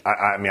don't think,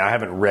 I mean, I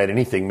haven't read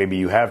anything, maybe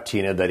you have,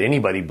 Tina, that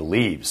anybody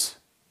believes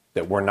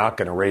that we're not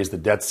going to raise the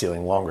debt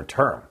ceiling longer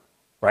term,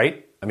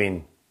 right? I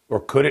mean, or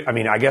could it? I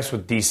mean, I guess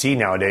with D.C.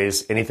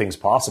 nowadays, anything's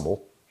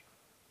possible.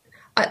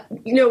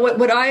 You know,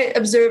 what I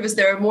observe is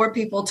there are more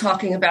people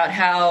talking about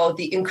how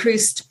the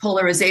increased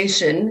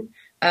polarization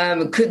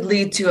could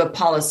lead to a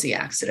policy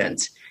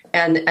accident.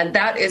 And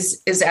that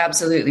is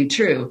absolutely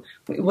true.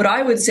 What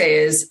I would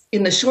say is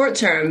in the short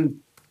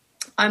term,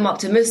 I'm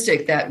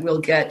optimistic that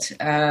we'll get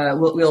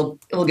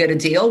we'll get a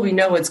deal. We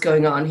know what's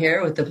going on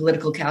here with the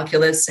political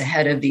calculus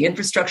ahead of the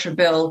infrastructure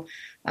bill.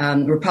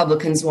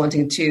 Republicans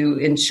wanting to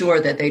ensure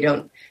that they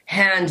don't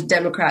hand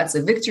Democrats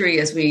a victory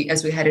as we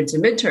head into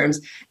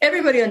midterms.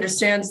 Everybody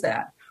understands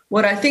that.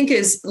 What I think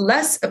is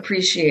less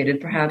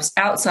appreciated, perhaps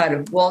outside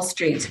of Wall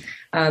Street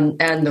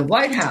and the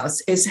White House,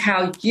 is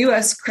how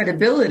U.S.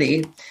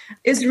 credibility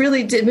is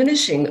really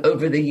diminishing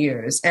over the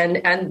years.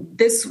 And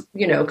this,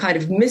 you know, kind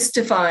of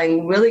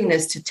mystifying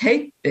willingness to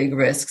take big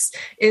risks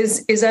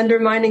is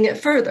undermining it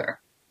further.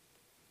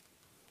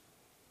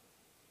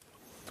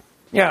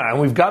 Yeah,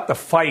 and we've got the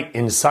fight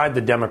inside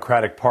the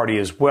Democratic Party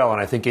as well. And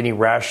I think any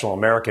rational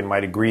American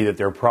might agree that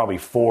there are probably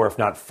 4, if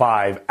not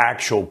 5,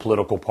 actual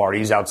political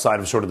parties outside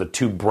of sort of the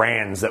 2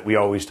 brands that we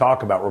always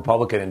talk about,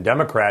 Republican and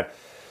Democrat.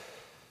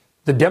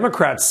 The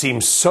Democrats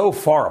seem so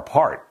far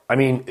apart. I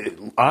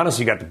mean,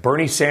 honestly, you got the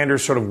Bernie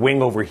Sanders sort of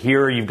wing over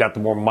here. You've got the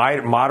more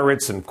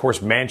moderates and, of course,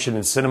 Manchin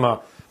and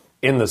Sinema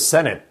in the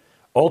Senate.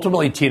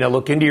 Ultimately, Tina,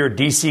 look into your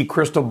D.C.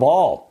 crystal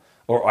ball.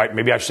 Or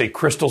maybe I should say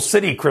Crystal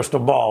City crystal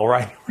ball,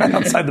 right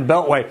outside the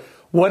Beltway.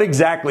 What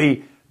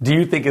exactly do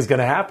you think is going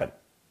to happen?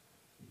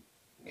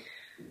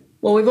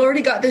 Well, we've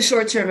already got the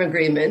short-term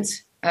agreement.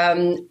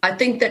 I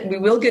think that we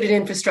will get an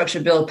infrastructure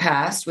bill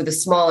passed with a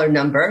smaller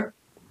number.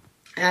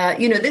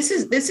 You know, this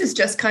is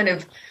just kind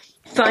of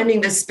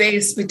finding the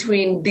space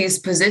between these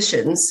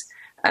positions.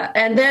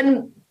 And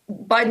then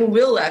Biden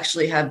will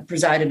actually have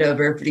presided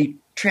over a pretty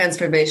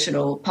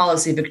transformational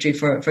policy victory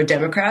for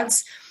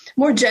Democrats.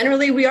 More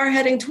generally, we are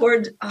heading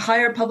toward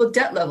higher public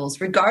debt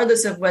levels,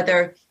 regardless of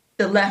whether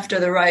the left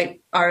or the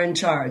right are in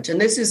charge. And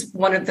this is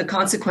one of the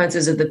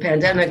consequences of the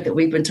pandemic that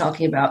we've been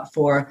talking about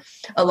for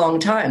a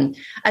long time.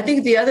 I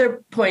think the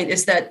other point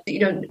is that, you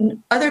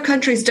know, other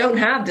countries don't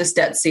have this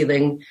debt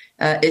ceiling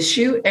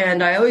issue.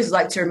 And I always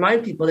like to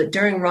remind people that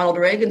during Ronald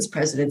Reagan's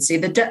presidency,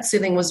 the debt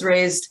ceiling was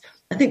raised,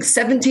 I think,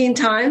 17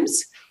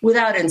 times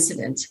without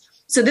incident.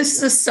 So this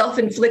is a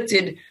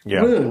self-inflicted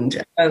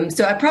wound.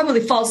 So I probably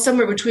fall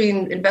somewhere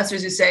between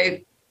investors who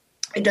say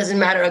it doesn't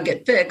matter, I'll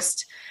get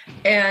fixed,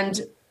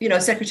 and, you know,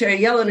 Secretary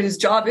Yellen, whose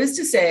job is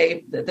to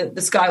say that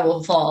the sky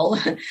will fall,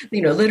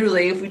 you know,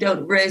 literally, if we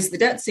don't raise the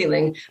debt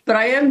ceiling. But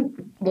I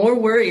am more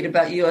worried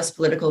about U.S.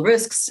 political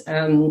risks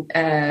than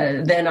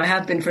I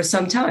have been for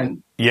some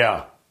time.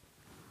 Yeah,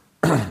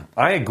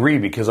 I agree,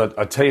 because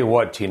I'll tell you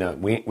what, Tina,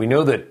 we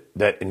know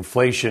that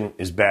inflation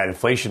is bad.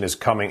 Inflation is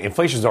coming.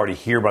 Inflation is already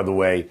here, by the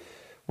way.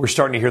 We're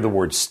starting to hear the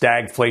word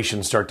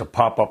stagflation start to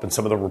pop up in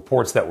some of the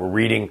reports that we're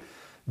reading.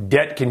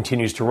 Debt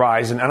continues to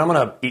rise. And I'm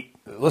going to,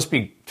 let's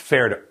be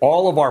fair to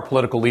all of our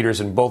political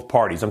leaders in both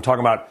parties. I'm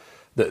talking about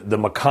the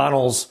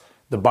McConnells,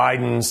 the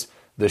Bidens,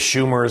 the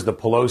Schumers, the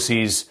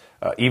Pelosi's,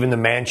 even the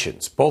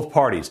Manchins, both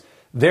parties.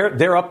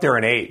 They're up there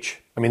in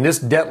age. I mean, this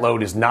debt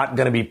load is not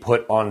going to be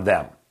put on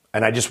them.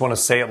 And I just want to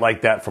say it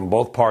like that from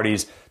both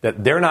parties,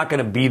 that they're not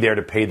going to be there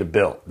to pay the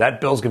bill.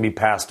 That bill's going to be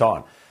passed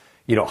on.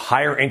 You know,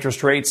 higher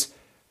interest rates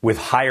with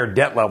higher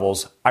debt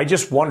levels. I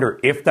just wonder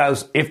if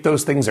those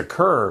things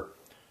occur,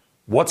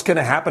 what's going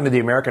to happen to the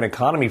American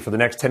economy for the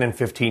next 10 and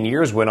 15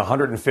 years when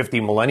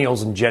 150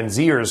 millennials and Gen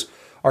Zers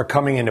are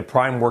coming into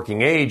prime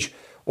working age?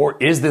 Or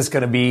is this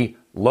going to be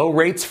low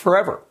rates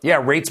forever?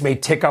 Yeah, rates may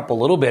tick up a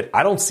little bit.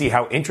 I don't see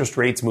how interest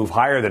rates move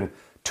higher than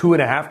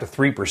 2.5% to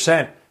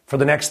 3% for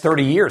the next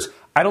 30 years.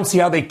 I don't see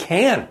how they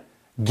can,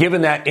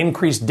 given that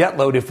increased debt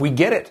load if we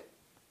get it.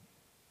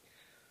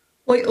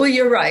 Well,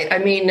 you're right. I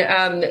mean,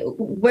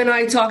 when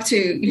I talk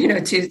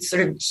to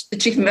sort of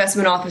chief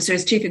investment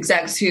officers, chief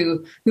execs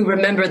who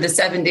remember the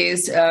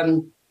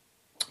 70s,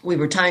 we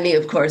were tiny,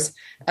 of course.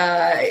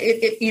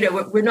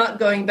 We're not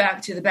going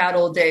back to the bad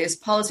old days.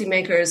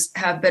 Policymakers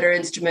have better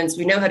instruments.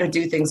 We know how to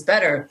do things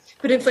better.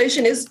 But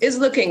inflation is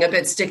looking a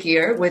bit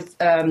stickier with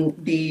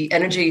the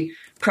energy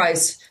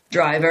price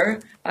driver.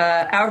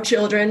 Our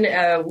children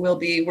will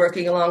be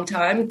working a long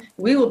time.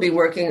 We will be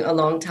working a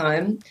long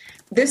time.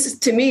 This,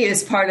 to me,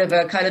 is part of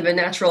a kind of a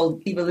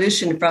natural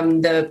evolution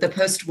from the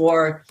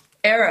post-war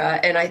era,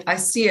 and I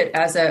see it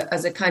as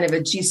a kind of a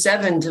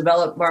G7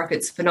 developed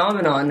markets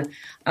phenomenon.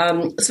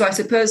 So I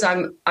suppose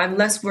I'm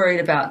less worried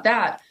about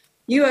that.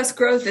 U.S.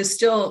 growth is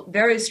still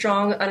very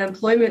strong.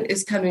 Unemployment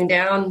is coming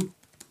down.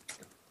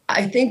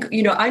 I think,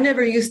 I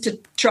never used to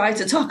try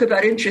to talk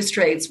about interest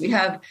rates. We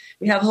have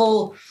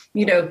whole,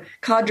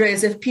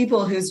 cadres of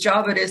people whose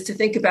job it is to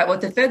think about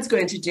what the Fed's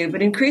going to do.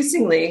 But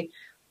increasingly,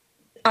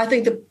 I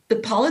think the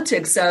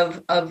politics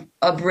of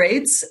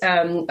rates,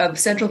 of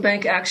central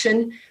bank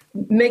action,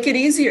 make it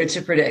easier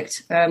to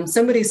predict.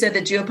 Somebody said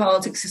that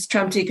geopolitics has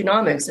trumped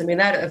economics. I mean,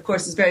 that, of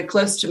course, is very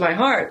close to my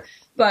heart.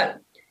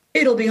 But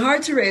it'll be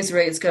hard to raise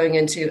rates going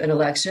into an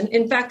election.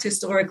 In fact,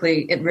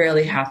 historically, it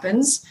rarely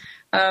happens.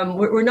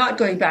 We're not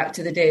going back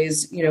to the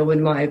days,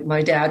 when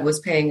my dad was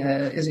paying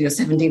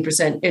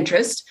 17%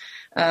 interest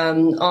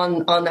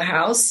on the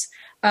house.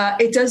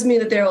 It does mean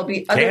that there will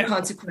be other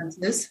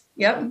consequences.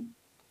 Yep.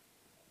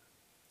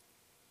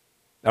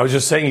 I was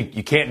just saying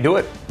you can't do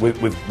it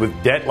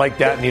with debt like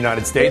that in the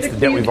United States. The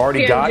debt we've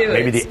already got,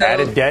 maybe the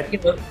added debt.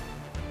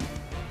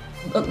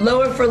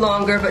 Lower for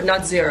longer, but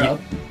not zero.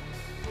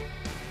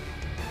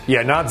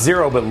 Yeah, not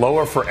zero, but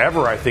lower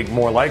forever, I think,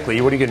 more likely.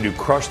 What are you going to do,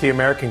 crush the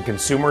American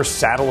consumer,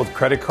 saddle with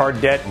credit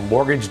card debt,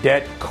 mortgage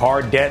debt,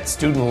 car debt,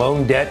 student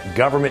loan debt,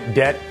 government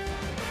debt?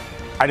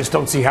 I just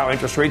don't see how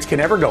interest rates can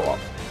ever go up.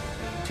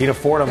 Tina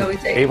Fordham,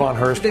 Avon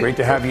Hurst, great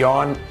to have you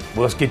on.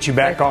 Let's get you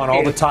back on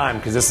all the time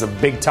because this is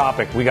a big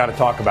topic we got to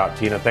talk about,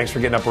 Tina. Thanks for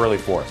getting up early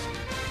for us.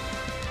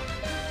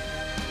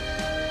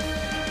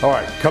 All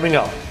right, coming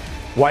up,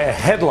 why a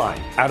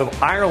headline out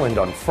of Ireland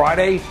on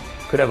Friday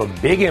could have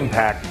a big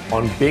impact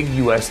on big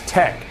U.S.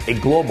 tech. A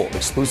global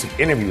exclusive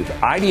interview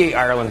with IDA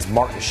Ireland's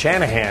Martin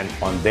Shanahan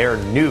on their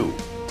new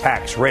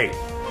tax rate.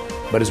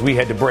 But as we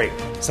head to break,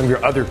 some of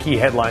your other key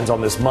headlines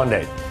on this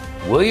Monday.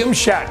 William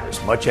Shatner's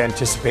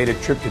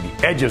much-anticipated trip to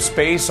the edge of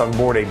space on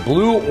board a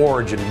Blue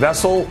Origin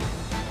vessel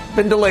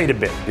been delayed a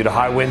bit due to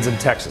high winds in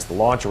Texas. The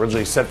launch,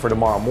 originally set for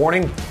tomorrow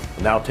morning,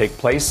 will now take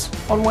place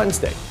on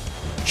Wednesday.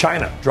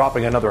 China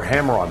dropping another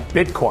hammer on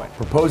Bitcoin,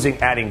 proposing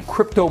adding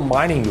crypto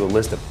mining to a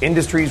list of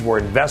industries where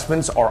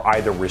investments are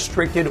either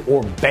restricted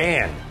or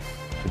banned.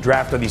 The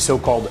draft of the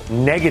so-called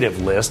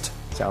negative list,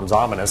 sounds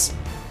ominous,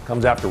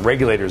 comes after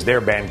regulators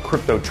there banned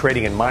crypto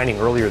trading and mining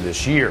earlier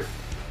this year.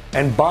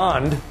 And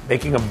Bond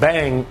making a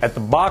bang at the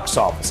box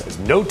office as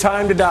No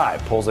Time to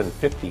Die pulls in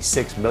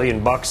 $56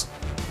 million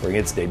during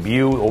its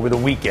debut over the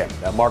weekend.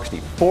 That marks the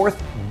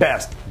fourth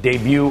best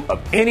debut of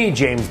any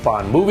James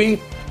Bond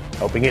movie,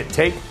 helping it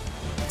take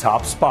the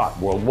top spot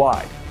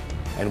worldwide.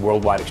 And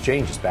Worldwide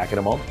Exchange is back in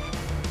a moment.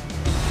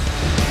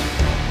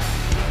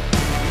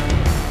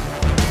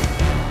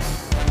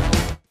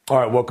 All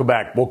right, welcome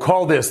back. We'll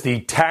call this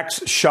the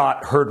tax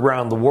shot heard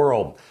round the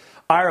world.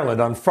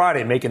 Ireland on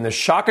Friday making the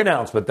shock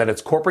announcement that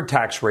its corporate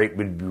tax rate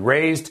would be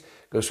raised,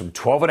 goes from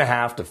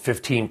 12.5% to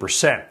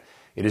 15%.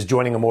 It is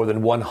joining a more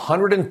than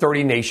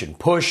 130 nation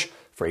push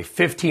for a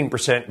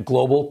 15%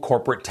 global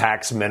corporate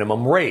tax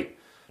minimum rate.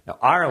 Now,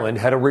 Ireland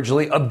had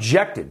originally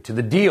objected to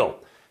the deal,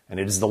 and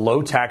it is the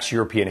low tax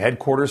European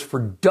headquarters for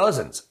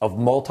dozens of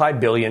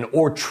multi-billion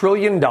or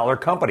trillion-dollar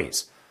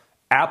companies.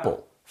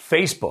 Apple,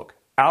 Facebook,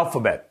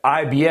 Alphabet,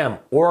 IBM,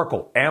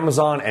 Oracle,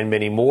 Amazon, and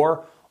many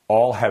more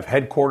all have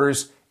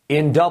headquarters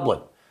in Dublin.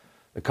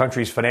 The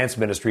country's finance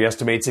ministry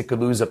estimates it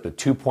could lose up to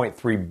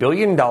 $2.3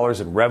 billion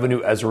in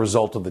revenue as a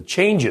result of the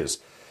changes.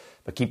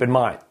 But keep in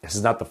mind, this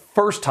is not the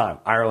first time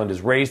Ireland has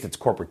raised its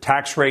corporate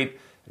tax rate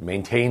and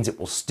maintains it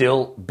will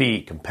still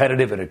be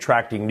competitive in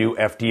attracting new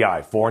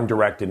FDI, foreign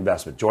direct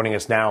investment. Joining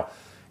us now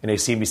in a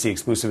CNBC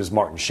exclusive is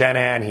Martin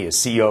Shanahan. He is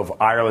CEO of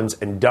Ireland's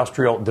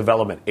Industrial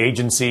Development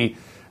Agency.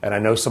 And I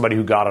know somebody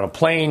who got on a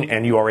plane,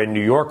 and you are in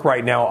New York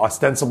right now,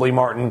 ostensibly,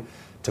 Martin,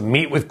 to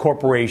meet with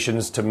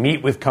corporations, to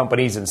meet with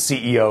companies and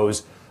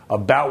CEOs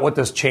about what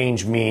this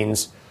change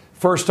means.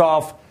 First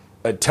off,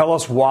 tell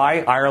us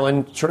why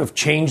Ireland sort of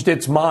changed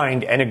its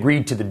mind and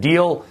agreed to the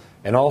deal,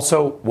 and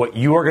also what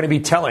you are going to be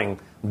telling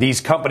these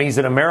companies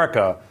in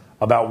America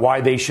about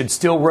why they should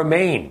still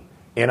remain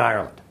in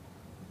Ireland.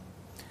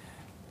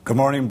 Good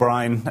morning,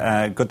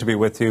 Brian. Good to be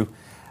with you.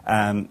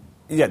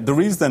 The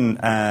reason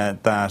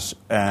that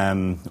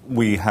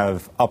we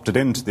have opted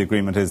into the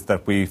agreement is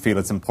that we feel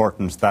it's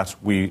important that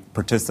we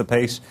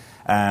participate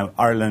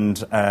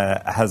Ireland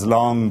has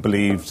long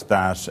believed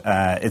that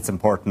it's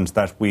important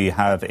that we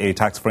have a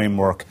tax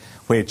framework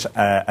which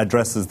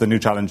addresses the new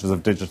challenges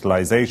of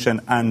digitalisation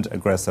and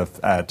aggressive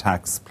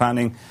tax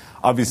planning.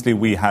 Obviously,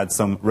 we had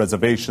some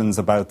reservations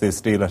about this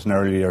deal at an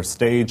earlier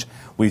stage.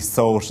 We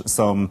sought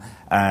some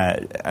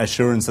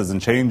assurances and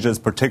changes,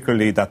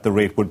 particularly that the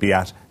rate would be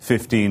at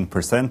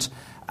 15%.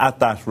 At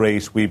that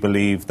rate, we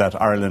believe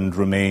that Ireland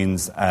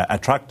remains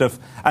attractive,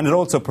 and it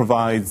also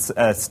provides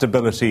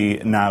stability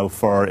now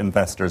for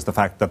investors, the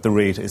fact that the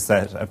rate is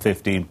set at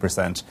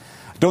 15%.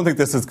 I don't think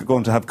this is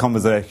going to have come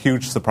as a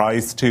huge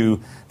surprise to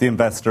the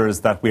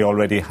investors that we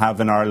already have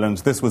in Ireland.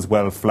 This was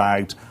well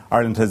flagged.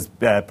 Ireland has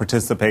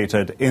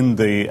participated in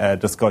the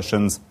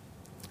discussions,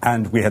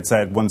 and we had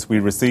said once we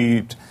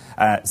received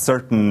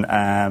certain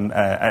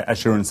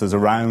assurances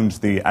around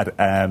the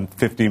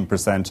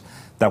 15%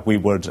 that we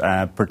would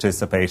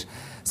participate.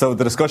 So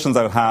the discussions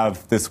I'll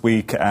have this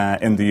week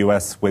in the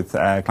US with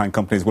client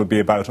companies will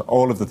be about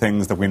all of the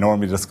things that we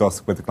normally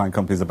discuss with the client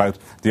companies, about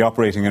the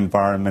operating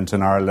environment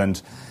in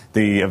Ireland,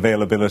 the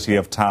availability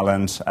of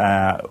talent,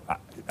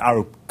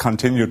 our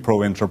continued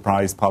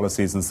pro-enterprise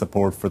policies and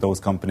support for those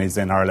companies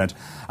in Ireland.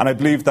 And I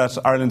believe that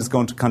Ireland is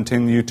going to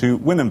continue to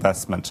win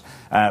investment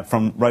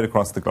from right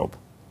across the globe.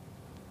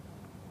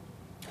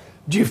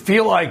 Do you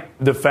feel like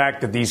the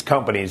fact that these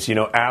companies,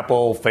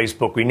 Apple,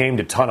 Facebook, we named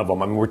a ton of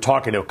them. I mean, we're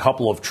talking a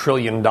couple of $1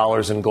 trillion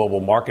in global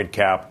market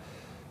cap.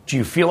 Do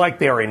you feel like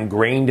they are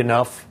ingrained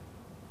enough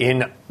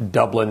in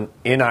Dublin,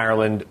 in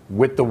Ireland,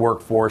 with the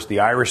workforce, the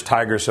Irish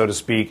tiger, so to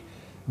speak,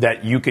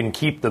 that you can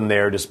keep them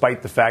there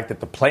despite the fact that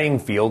the playing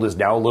field is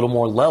now a little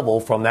more level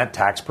from that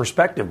tax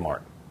perspective,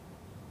 Martin?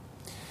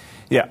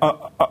 Yeah,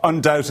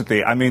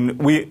 undoubtedly. I mean,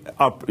 we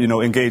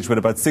engage with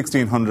about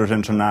 1,600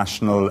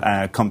 international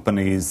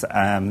companies.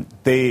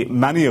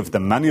 Many of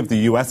the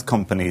US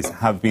companies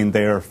have been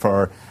there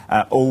for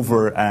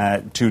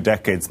over 2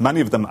 decades. Many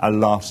of them a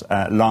lot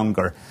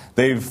longer.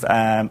 They've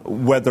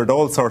weathered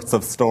all sorts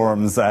of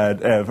storms,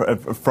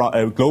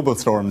 global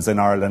storms in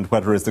Ireland,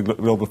 whether it's the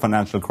global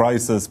financial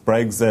crisis,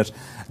 Brexit,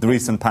 the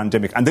recent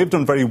pandemic. And they've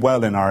done very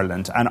well in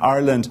Ireland. And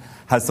Ireland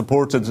has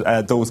supported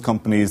those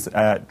companies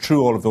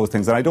through all of those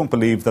things. And I don't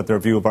believe that their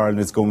view of Ireland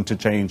is going to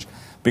change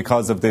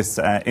because of this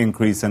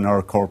increase in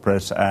our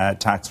corporate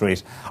tax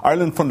rate.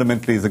 Ireland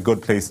fundamentally is a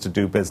good place to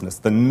do business.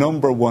 The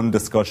number one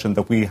discussion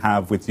that we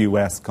have with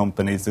US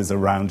companies is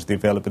around the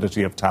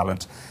availability of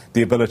talent,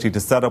 the ability to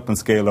set up and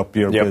scale up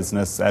your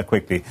business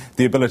quickly,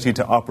 the ability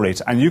to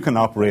operate. And you can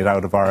operate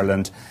out of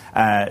Ireland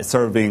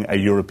serving a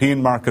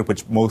European market,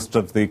 which most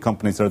of the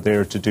companies are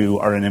there to do,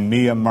 or an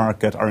EMEA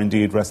market, or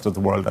indeed rest of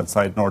the world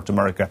outside North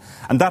America.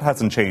 And that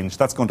hasn't changed.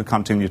 That's going to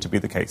continue to be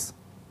the case.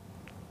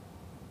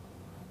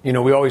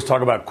 We always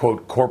talk about,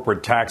 quote,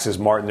 corporate taxes,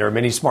 Martin. There are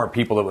many smart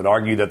people that would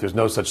argue that there's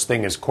no such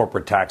thing as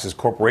corporate taxes.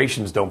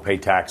 Corporations don't pay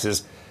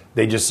taxes.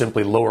 They just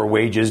simply lower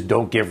wages,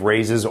 don't give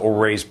raises, or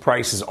raise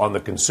prices on the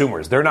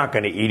consumers. They're not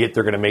going to eat it.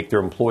 They're going to make their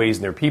employees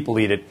and their people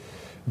eat it.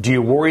 Do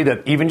you worry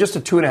that even just a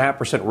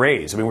 2.5%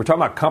 raise, I mean, we're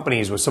talking about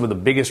companies with some of the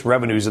biggest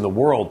revenues in the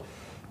world,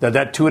 that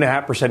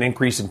 2.5%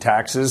 increase in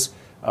taxes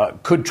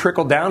could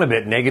trickle down a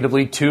bit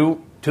negatively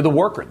to the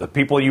worker, the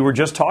people you were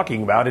just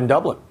talking about in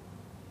Dublin?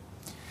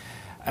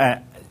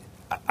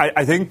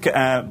 I think,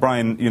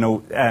 Brian,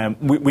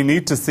 we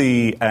need to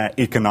see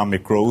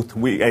economic growth.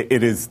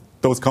 It is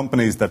those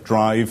companies that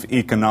drive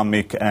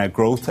economic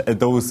growth.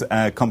 Those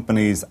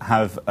companies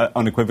have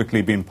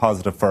unequivocally been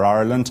positive for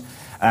Ireland.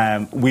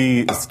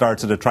 We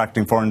started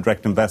attracting foreign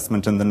direct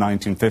investment in the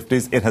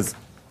 1950s. It has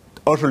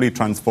utterly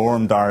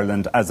transformed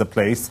Ireland as a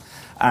place.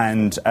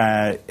 And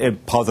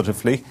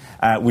positively,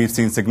 we've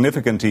seen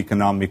significant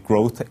economic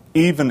growth,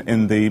 even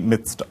in the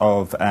midst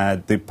of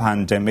the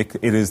pandemic.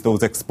 It is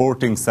those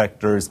exporting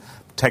sectors,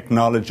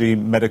 technology,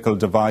 medical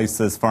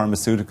devices,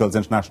 pharmaceuticals,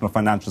 international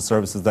financial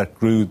services that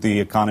grew the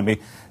economy.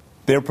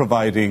 They're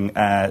providing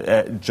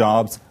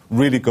jobs,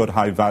 really good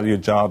high-value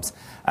jobs.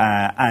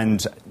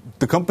 And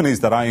the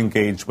companies that I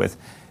engage with,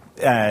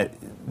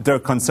 their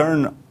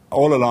concern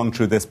all along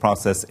through this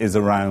process is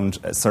around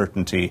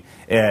certainty.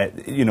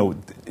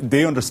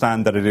 They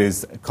understand that it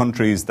is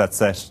countries that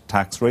set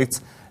tax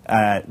rates.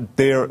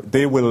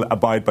 They will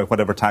abide by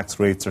whatever tax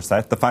rates are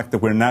set. The fact that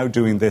we're now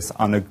doing this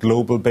on a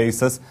global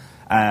basis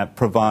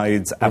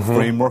provides a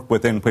framework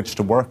within which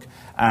to work,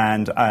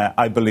 and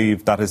I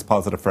believe that is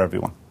positive for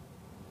everyone.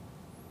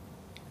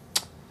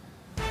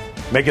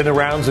 Making the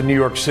rounds in New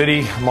York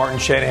City, Martin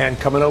Shanahan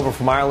coming over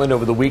from Ireland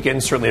over the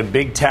weekend. Certainly a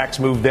big tax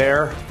move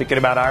there. Thinking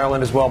about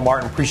Ireland as well.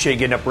 Martin, appreciate you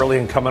getting up early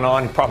and coming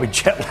on. Probably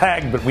jet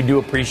lagged, but we do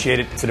appreciate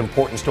it. It's an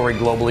important story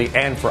globally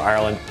and for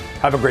Ireland.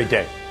 Have a great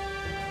day.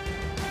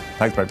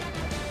 Thanks, Brad.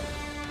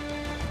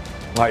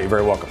 All right, you're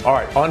very welcome. All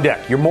right, on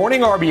deck, your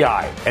morning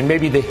RBI and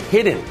maybe the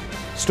hidden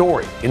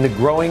story in the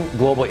growing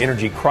global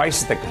energy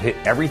crisis that could hit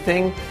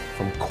everything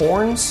from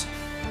corns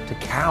to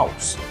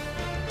cows.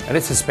 And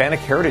it's Hispanic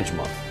Heritage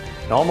Month.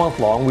 And all month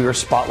long, we are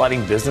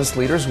spotlighting business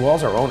leaders as well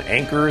as our own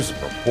anchors,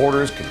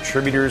 reporters,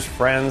 contributors,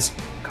 friends,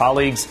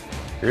 colleagues.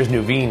 Here's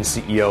Nuveen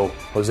CEO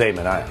Jose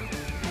Minaya.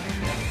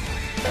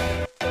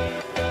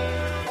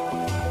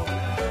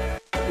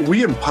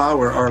 We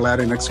empower our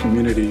Latinx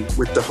community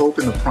with the hope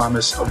and the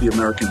promise of the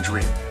American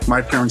dream.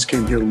 My parents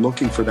came here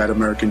looking for that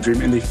American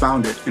dream, and they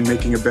found it in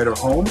making a better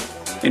home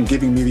and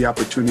giving me the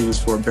opportunities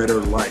for a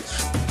better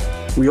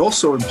life. We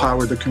also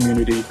empower the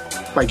community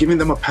by giving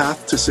them a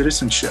path to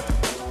citizenship,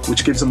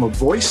 which gives them a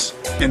voice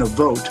and a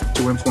vote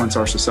to influence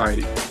our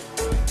society.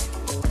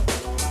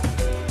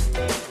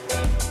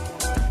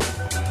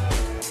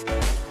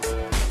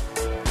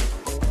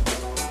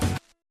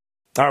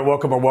 All right,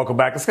 welcome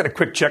back. Let's get a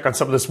quick check on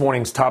some of this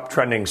morning's top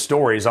trending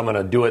stories. I'm going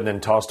to do it and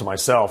then toss to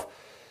myself.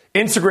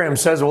 Instagram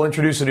says it will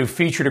introduce a new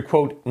feature to,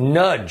 quote,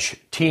 nudge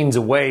teens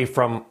away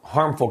from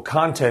harmful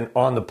content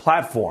on the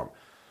platform.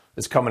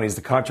 This coming as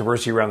the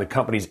controversy around the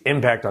company's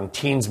impact on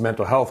teens'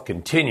 mental health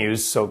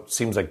continues. So it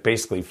seems like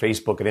basically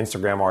Facebook and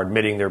Instagram are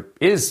admitting there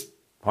is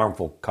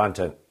harmful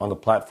content on the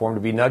platform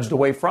to be nudged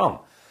away from.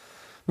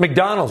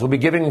 McDonald's will be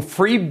giving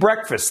free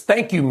breakfast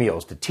thank you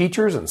meals to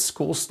teachers and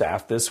school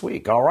staff this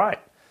week. All right.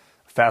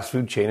 Fast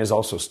food chain is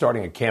also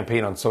starting a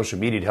campaign on social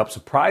media to help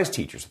surprise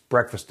teachers with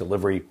breakfast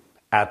delivery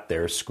at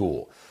their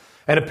school.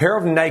 And a pair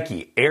of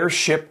Nike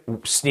Airship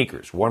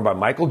sneakers worn by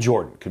Michael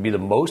Jordan could be the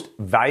most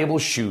valuable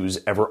shoes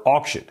ever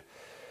auctioned.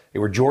 They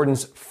were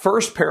Jordan's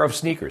first pair of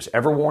sneakers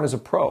ever worn as a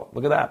pro.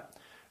 Look at that.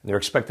 And they're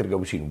expected to go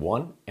between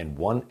 $1 and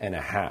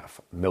 $1.5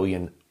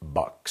 million.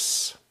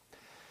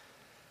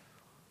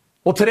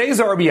 Well,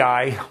 today's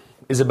RBI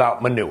is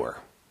about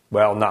manure.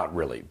 Well, not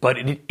really, but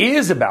it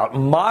is about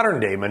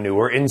modern-day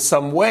manure in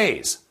some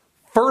ways.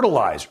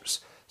 Fertilizers,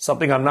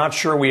 something I'm not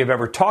sure we have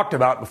ever talked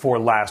about before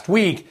last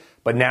week,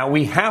 but now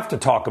we have to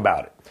talk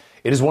about it.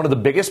 It is one of the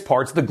biggest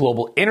parts of the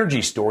global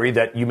energy story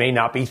that you may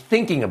not be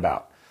thinking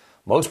about.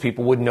 Most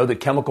people wouldn't know that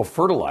chemical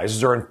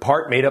fertilizers are in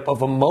part made up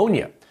of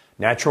ammonia.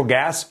 Natural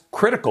gas,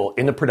 critical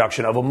in the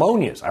production of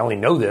ammonias. I only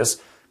know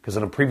this because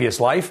in a previous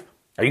life,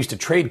 I used to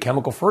trade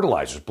chemical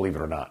fertilizers, believe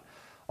it or not.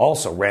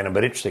 Also random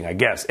but interesting, I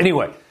guess.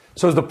 Anyway,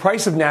 so as the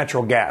price of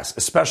natural gas,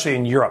 especially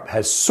in Europe,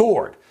 has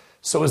soared,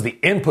 so has the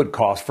input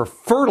cost for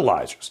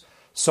fertilizers.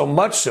 So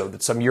much so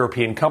that some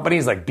European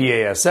companies like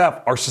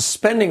BASF are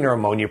suspending their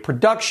ammonia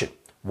production.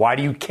 Why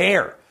do you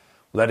care?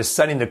 Well, that is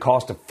sending the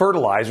cost of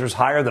fertilizers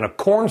higher than a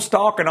corn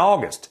stalk in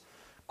August.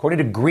 According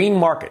to Green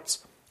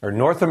Markets, our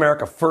North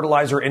America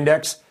Fertilizer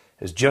Index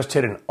has just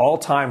hit an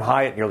all-time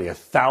high at nearly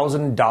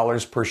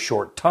 $1,000 per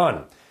short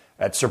ton.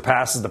 That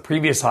surpasses the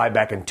previous high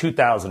back in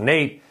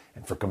 2008.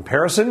 And for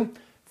comparison,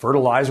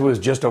 fertilizer was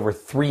just over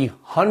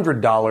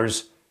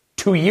 $300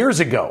 2 years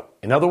ago.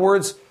 In other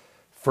words,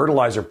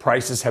 fertilizer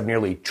prices have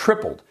nearly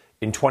tripled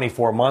in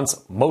 24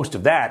 months, most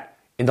of that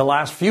in the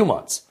last few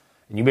months.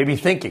 And you may be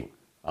thinking,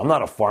 I'm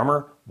not a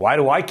farmer. Why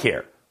do I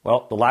care?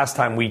 Well, the last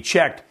time we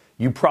checked,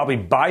 you probably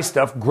buy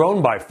stuff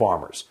grown by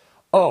farmers.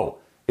 Oh,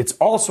 it's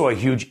also a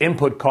huge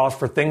input cost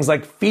for things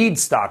like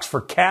feedstocks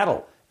for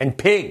cattle and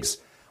pigs,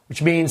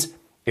 which means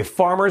if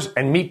farmers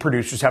and meat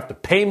producers have to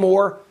pay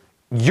more,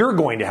 you're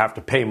going to have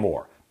to pay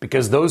more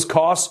because those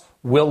costs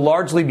will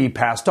largely be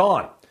passed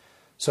on.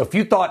 So if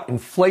you thought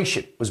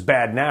inflation was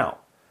bad now,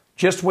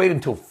 just wait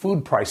until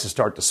food prices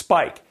start to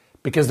spike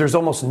because there's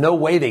almost no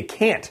way they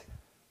can't.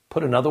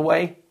 Put another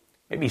way,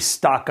 maybe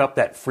stock up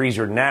that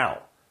freezer now.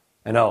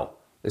 And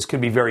this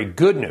could be very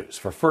good news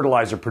for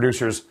fertilizer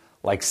producers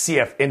like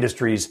CF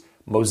Industries,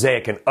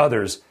 Mosaic, and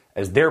others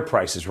as their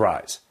prices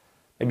rise.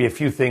 Maybe a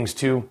few things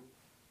to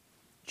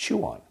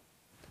chew on.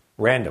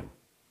 Random,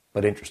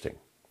 but interesting.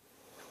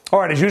 All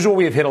right, as usual,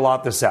 we have hit a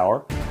lot this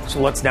hour, so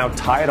let's now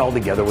tie it all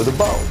together with a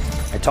bow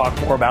and talk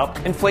more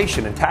about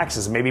inflation and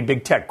taxes and maybe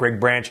big tech. Greg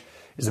Branch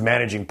is a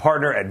managing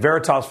partner at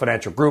Veritas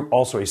Financial Group,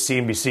 also a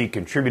CNBC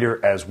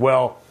contributor as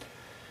well.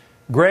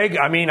 Greg,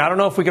 I don't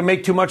know if we can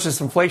make too much of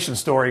this inflation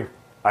story.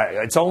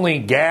 It's only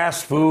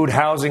gas, food,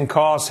 housing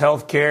costs,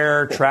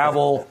 healthcare,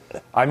 travel.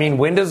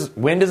 When does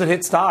it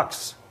hit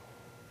stocks?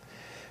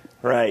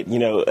 Right.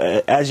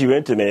 As you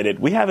intimated,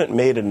 we haven't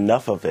made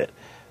enough of it.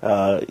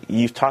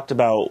 You've talked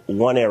about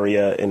one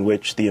area in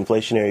which the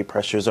inflationary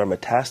pressures are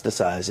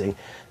metastasizing.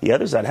 The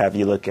others I'd have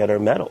you look at are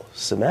metal,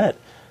 cement.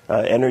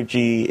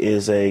 Energy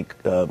is a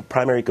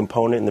primary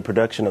component in the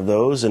production of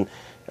those. And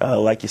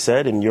like you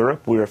said, in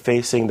Europe, we are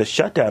facing the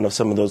shutdown of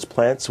some of those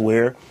plants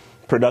where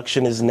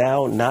production is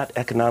now not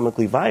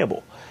economically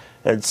viable.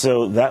 And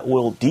so that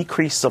will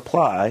decrease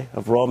supply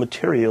of raw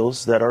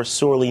materials that are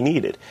sorely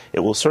needed.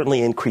 It will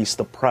certainly increase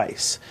the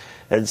price.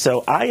 And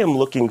so I am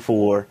looking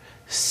for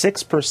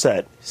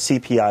 6%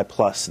 CPI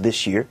plus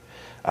this year.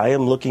 I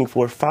am looking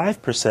for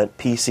 5%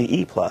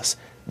 PCE plus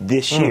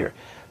this year.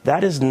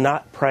 That is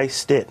not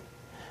priced in.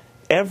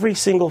 Every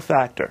single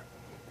factor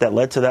that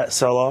led to that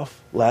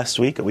sell-off last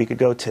week, a week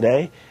ago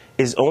today,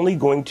 is only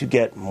going to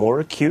get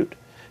more acute,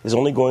 is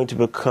only going to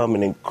become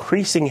an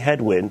increasing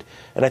headwind.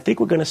 And I think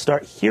we're going to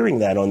start hearing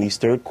that on these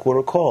third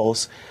quarter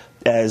calls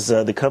as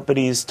the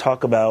companies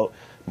talk about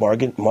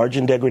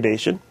margin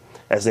degradation,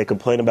 as they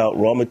complain about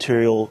raw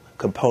material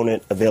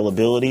component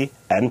availability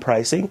and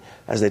pricing,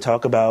 as they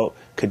talk about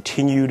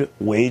continued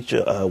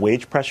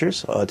wage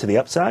pressures to the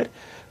upside,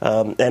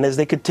 and as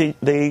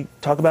they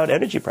talk about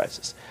energy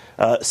prices.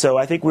 So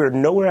I think we're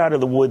nowhere out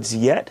of the woods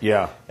yet.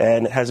 Yeah.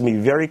 And it has me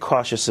very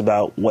cautious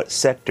about what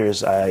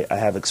sectors I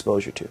have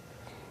exposure to.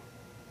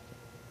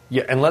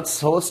 Yeah, and let's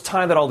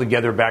tie that all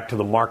together back to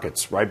the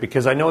markets, right?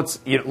 Because I know it's,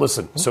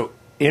 listen, so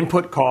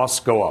input costs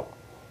go up.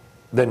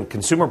 Then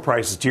consumer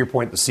prices, to your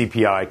point, the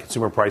CPI,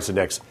 Consumer Price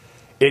Index,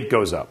 it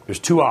goes up. There's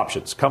two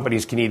options.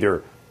 Companies can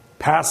either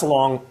pass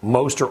along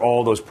most or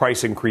all those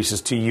price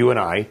increases to you and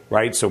I,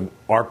 right? So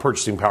our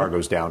purchasing power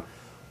goes down.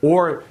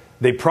 Or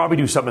they probably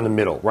do something in the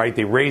middle, right?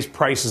 They raise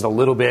prices a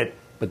little bit,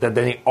 but then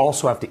they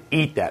also have to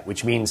eat that,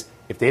 which means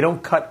if they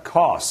don't cut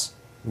costs,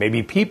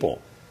 maybe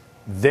people,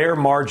 their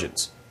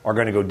margins are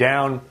going to go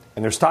down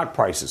and their stock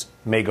prices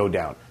may go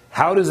down.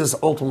 How does this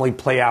ultimately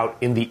play out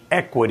in the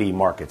equity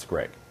markets,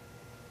 Greg?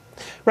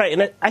 Right,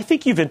 and I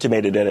think you've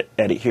intimated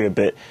at it here a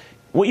bit.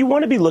 What you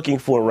want to be looking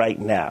for right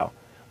now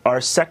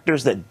are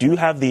sectors that do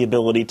have the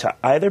ability to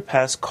either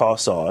pass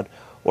costs on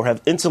or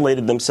have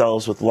insulated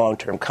themselves with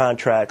long-term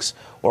contracts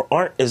or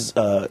aren't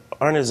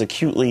as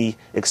acutely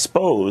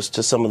exposed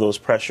to some of those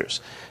pressures.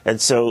 And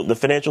so the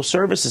financial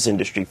services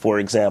industry, for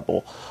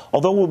example,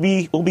 although we'll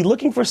be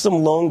looking for some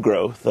loan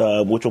growth,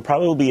 which will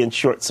probably be in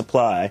short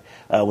supply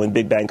when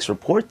big banks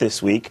report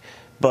this week.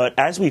 But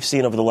as we've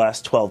seen over the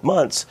last 12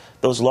 months,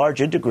 those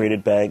large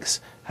integrated banks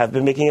have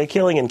been making a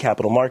killing in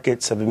capital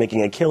markets, have been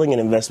making a killing in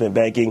investment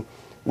banking.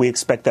 We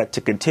expect that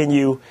to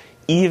continue,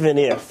 even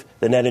if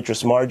the net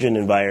interest margin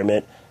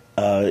environment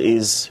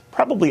is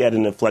probably at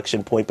an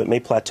inflection point, but may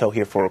plateau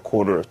here for a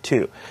quarter or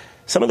two.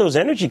 Some of those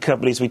energy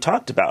companies we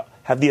talked about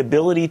have the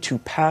ability to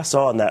pass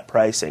on that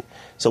pricing.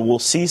 So we'll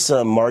see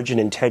some margin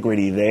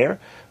integrity there,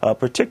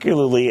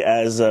 particularly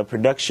as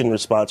production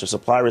response or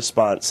supply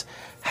response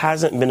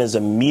hasn't been as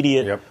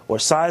immediate or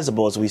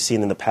sizable as we've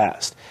seen in the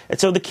past. And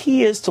so the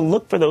key is to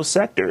look for those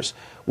sectors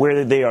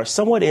where they are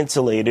somewhat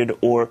insulated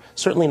or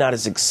certainly not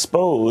as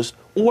exposed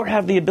or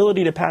have the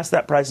ability to pass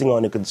that pricing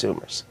on to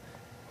consumers.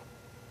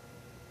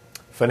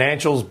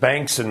 Financials,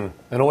 banks, and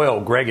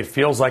oil. Greg, it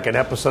feels like an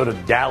episode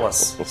of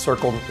Dallas,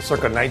 circa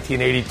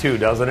 1982,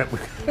 doesn't it?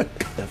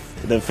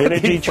 The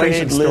Finergy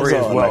trade lives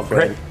on, my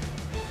friend.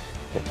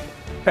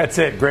 That's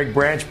it. Greg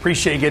Branch,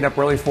 appreciate you getting up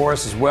early for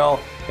us as well.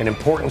 An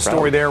important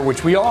story there,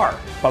 which we are,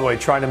 by the way,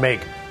 trying to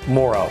make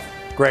more of.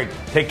 Greg,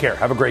 take care.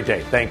 Have a great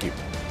day. Thank you.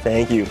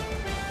 Thank you.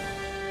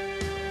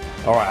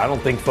 All right, I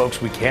don't think, folks,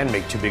 we can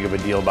make too big of a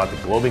deal about the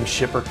global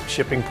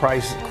shipping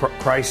crisis,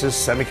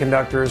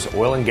 semiconductors,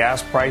 oil and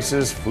gas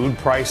prices, food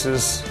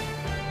prices.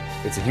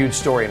 It's a huge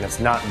story, and it's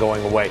not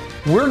going away.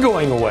 We're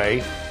going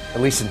away, at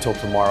least until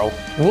tomorrow.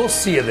 We'll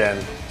see you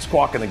then.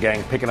 Squawk and the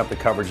gang picking up the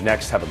coverage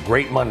next. Have a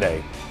great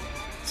Monday.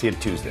 See you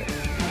Tuesday.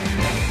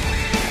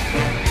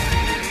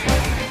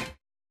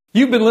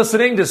 You've been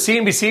listening to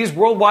CNBC's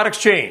Worldwide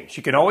Exchange.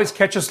 You can always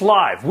catch us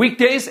live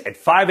weekdays at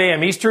 5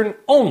 a.m. Eastern,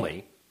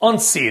 only on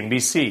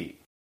CNBC.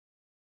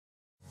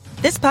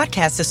 This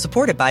podcast is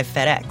supported by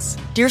FedEx.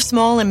 Dear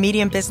small and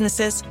medium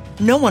businesses,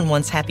 no one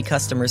wants happy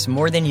customers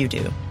more than you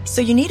do.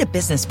 So you need a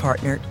business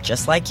partner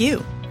just like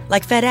you.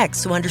 Like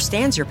FedEx, who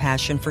understands your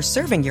passion for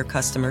serving your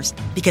customers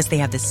because they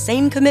have the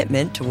same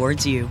commitment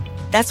towards you.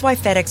 That's why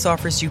FedEx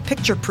offers you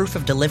picture proof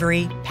of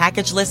delivery,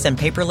 packageless and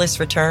paperless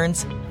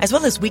returns, as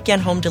well as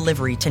weekend home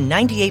delivery to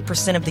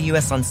 98% of the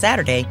U.S. on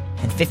Saturday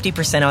and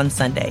 50% on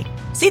Sunday.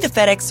 See the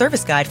FedEx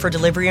service guide for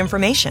delivery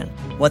information.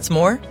 What's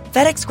more,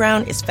 FedEx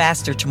Ground is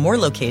faster to more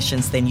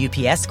locations than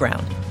UPS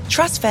Ground.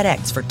 Trust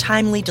FedEx for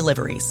timely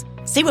deliveries.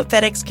 See what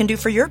FedEx can do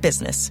for your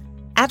business.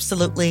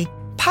 Absolutely,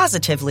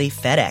 positively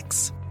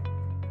FedEx.